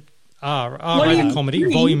 Rated R-rated comedy,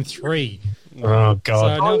 volume 3. Oh,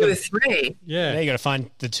 God. So volume 3? Yeah. Now you got to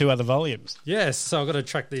find the 2 other volumes. Yes, so I've got to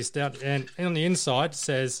track this down. And on the inside it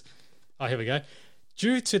says, here we go.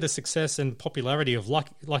 Due to the success and popularity of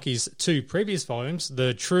Lucky's 2 previous volumes,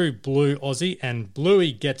 The True Blue Aussie and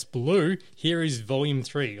Bluey Gets Blue, here is Volume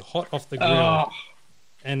 3, hot off the grill. Oh.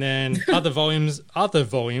 And then other volumes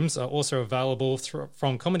are also available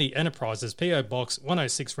from Comedy Enterprises, PO Box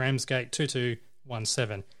 106 Ramsgate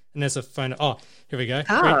 2217. And there's a phone. Oh, here we go.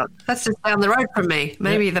 That's just down the road from me.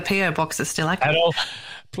 Maybe the PO box is still active.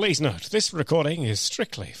 Please note, this recording is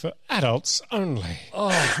strictly for adults only. Oh,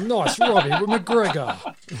 nice, Robbie McGregor.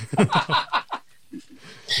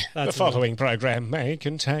 The following program may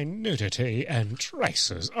contain nudity and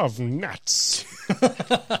traces of nuts.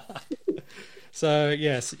 So,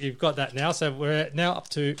 yes, you've got that now. So we're now up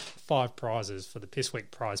to 5 prizes for the Piss Week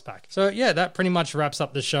prize pack. So, yeah, that pretty much wraps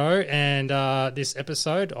up the show and this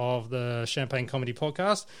episode of the Champagne Comedy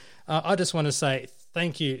Podcast. I just want to say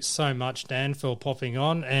thank you so much, Dan, for popping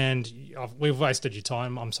on, and we've wasted your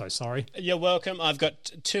time. I'm so sorry. You're welcome. I've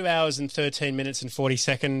got 2 hours and 13 minutes and 40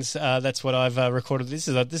 seconds. That's what I've recorded. This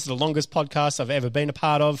is the longest podcast I've ever been a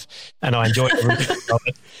part of, and I enjoy every minute of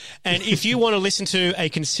it. And if you want to listen to a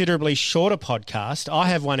considerably shorter podcast, I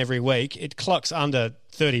have one every week. It clocks under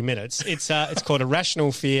 30 minutes. It's called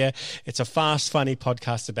Irrational Fear. It's a fast, funny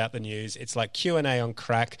podcast about the news. It's like Q&A on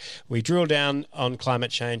crack. We drill down on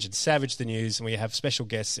climate change and savage the news, and we have special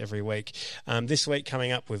guests every week. This week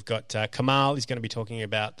coming up, we've got Kamal. He's going to be talking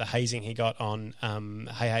about the hazing he got on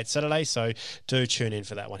Hey Hey It's Saturday, so do tune in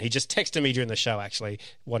for that one. He just texted me during the show, actually,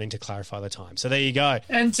 wanting to clarify the time. So there you go.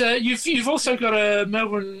 And you've also got a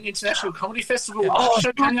Melbourne International Comedy Festival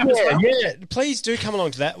show coming up as well. Yeah, please do come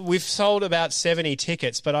along to that. We've sold about 70 tickets,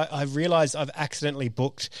 but I've realised I've accidentally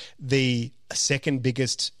booked the second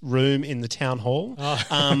biggest room in the town hall.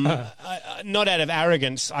 Not out of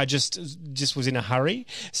arrogance, I just was in a hurry.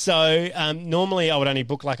 So normally I would only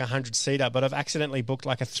book like a 100-seater, but I've accidentally booked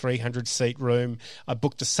like a 300-seat room. I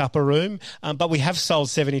booked a supper room, but we have sold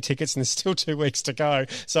 70 tickets and there's still 2 weeks to go.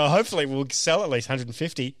 So hopefully we'll sell at least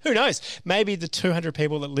 150. Who knows? Maybe the 200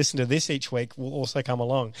 people that listen to this each week will also come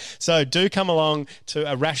along. So do come along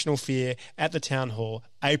to Irrational Fear at the town hall,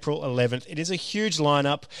 April 11th. It is a huge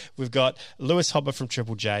lineup. We've got Lewis Hobber from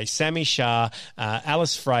Triple J, Sammy Shah,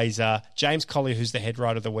 Alice Fraser, James Collier, who's the head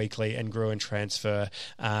writer of The Weekly, and Gruen Transfer.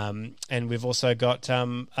 And we've also got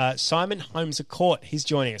Simon Holmes a Court. He's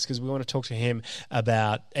joining us because we want to talk to him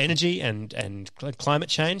about energy and climate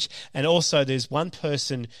change. And also there's one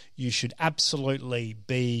person you should absolutely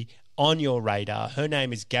be on your radar. Her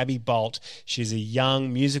name is Gabby Bolt. She's a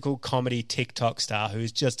young musical comedy TikTok star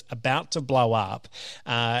who's just about to blow up.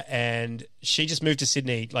 And she just moved to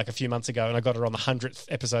Sydney like a few months ago, and I got her on the 100th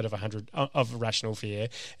episode of Irrational Fear,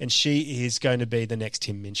 and she is going to be the next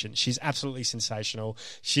Tim Minchin. She's absolutely sensational.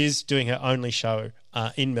 She's doing her only show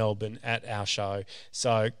in Melbourne at our show.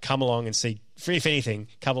 So come along and see, if anything,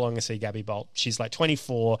 come along and see Gabby Bolt. She's like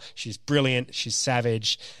 24. She's brilliant. She's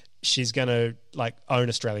savage. She's going to like own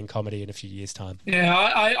Australian comedy in a few years' time. Yeah,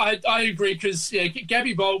 I agree because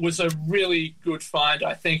Gabby Bolt was a really good find,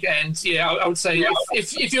 I think, and I would say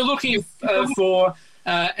if you're looking for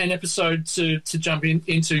an episode to jump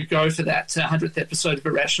into, go for that 100th episode of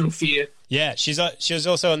Irrational Fear. Yeah, she was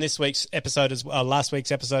also on this week's episode last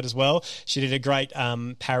week's episode as well. She did a great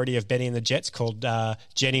parody of Benny and the Jets called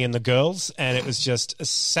Jenny and the Girls, and it was just a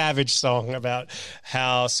savage song about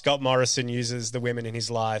how Scott Morrison uses the women in his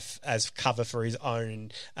life as cover for his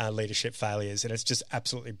own leadership failures, and it's just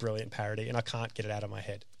absolutely brilliant parody, and I can't get it out of my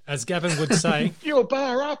head. As Gavin would say, you're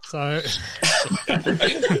bar up. So,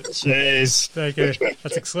 cheers. Thank you.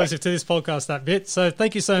 That's exclusive to this podcast, that bit. So,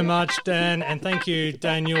 thank you so much, Dan, and thank you,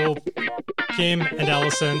 Daniel, Kim, and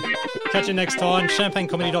Alison. Catch you next time.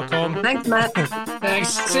 ChampagneComedy.com. Thanks, Matt. Thanks.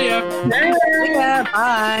 See ya. See ya.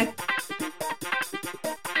 Bye.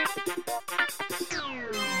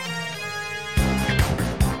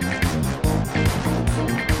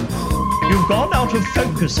 You've gone out of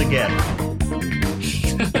focus again.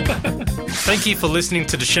 Thank you for listening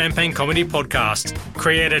to the Champagne Comedy Podcast,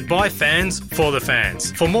 created by fans for the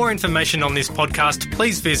fans. For more information on this podcast,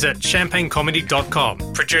 please visit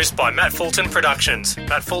champagnecomedy.com. Produced by Matt Fulton Productions,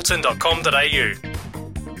 mattfulton.com.au.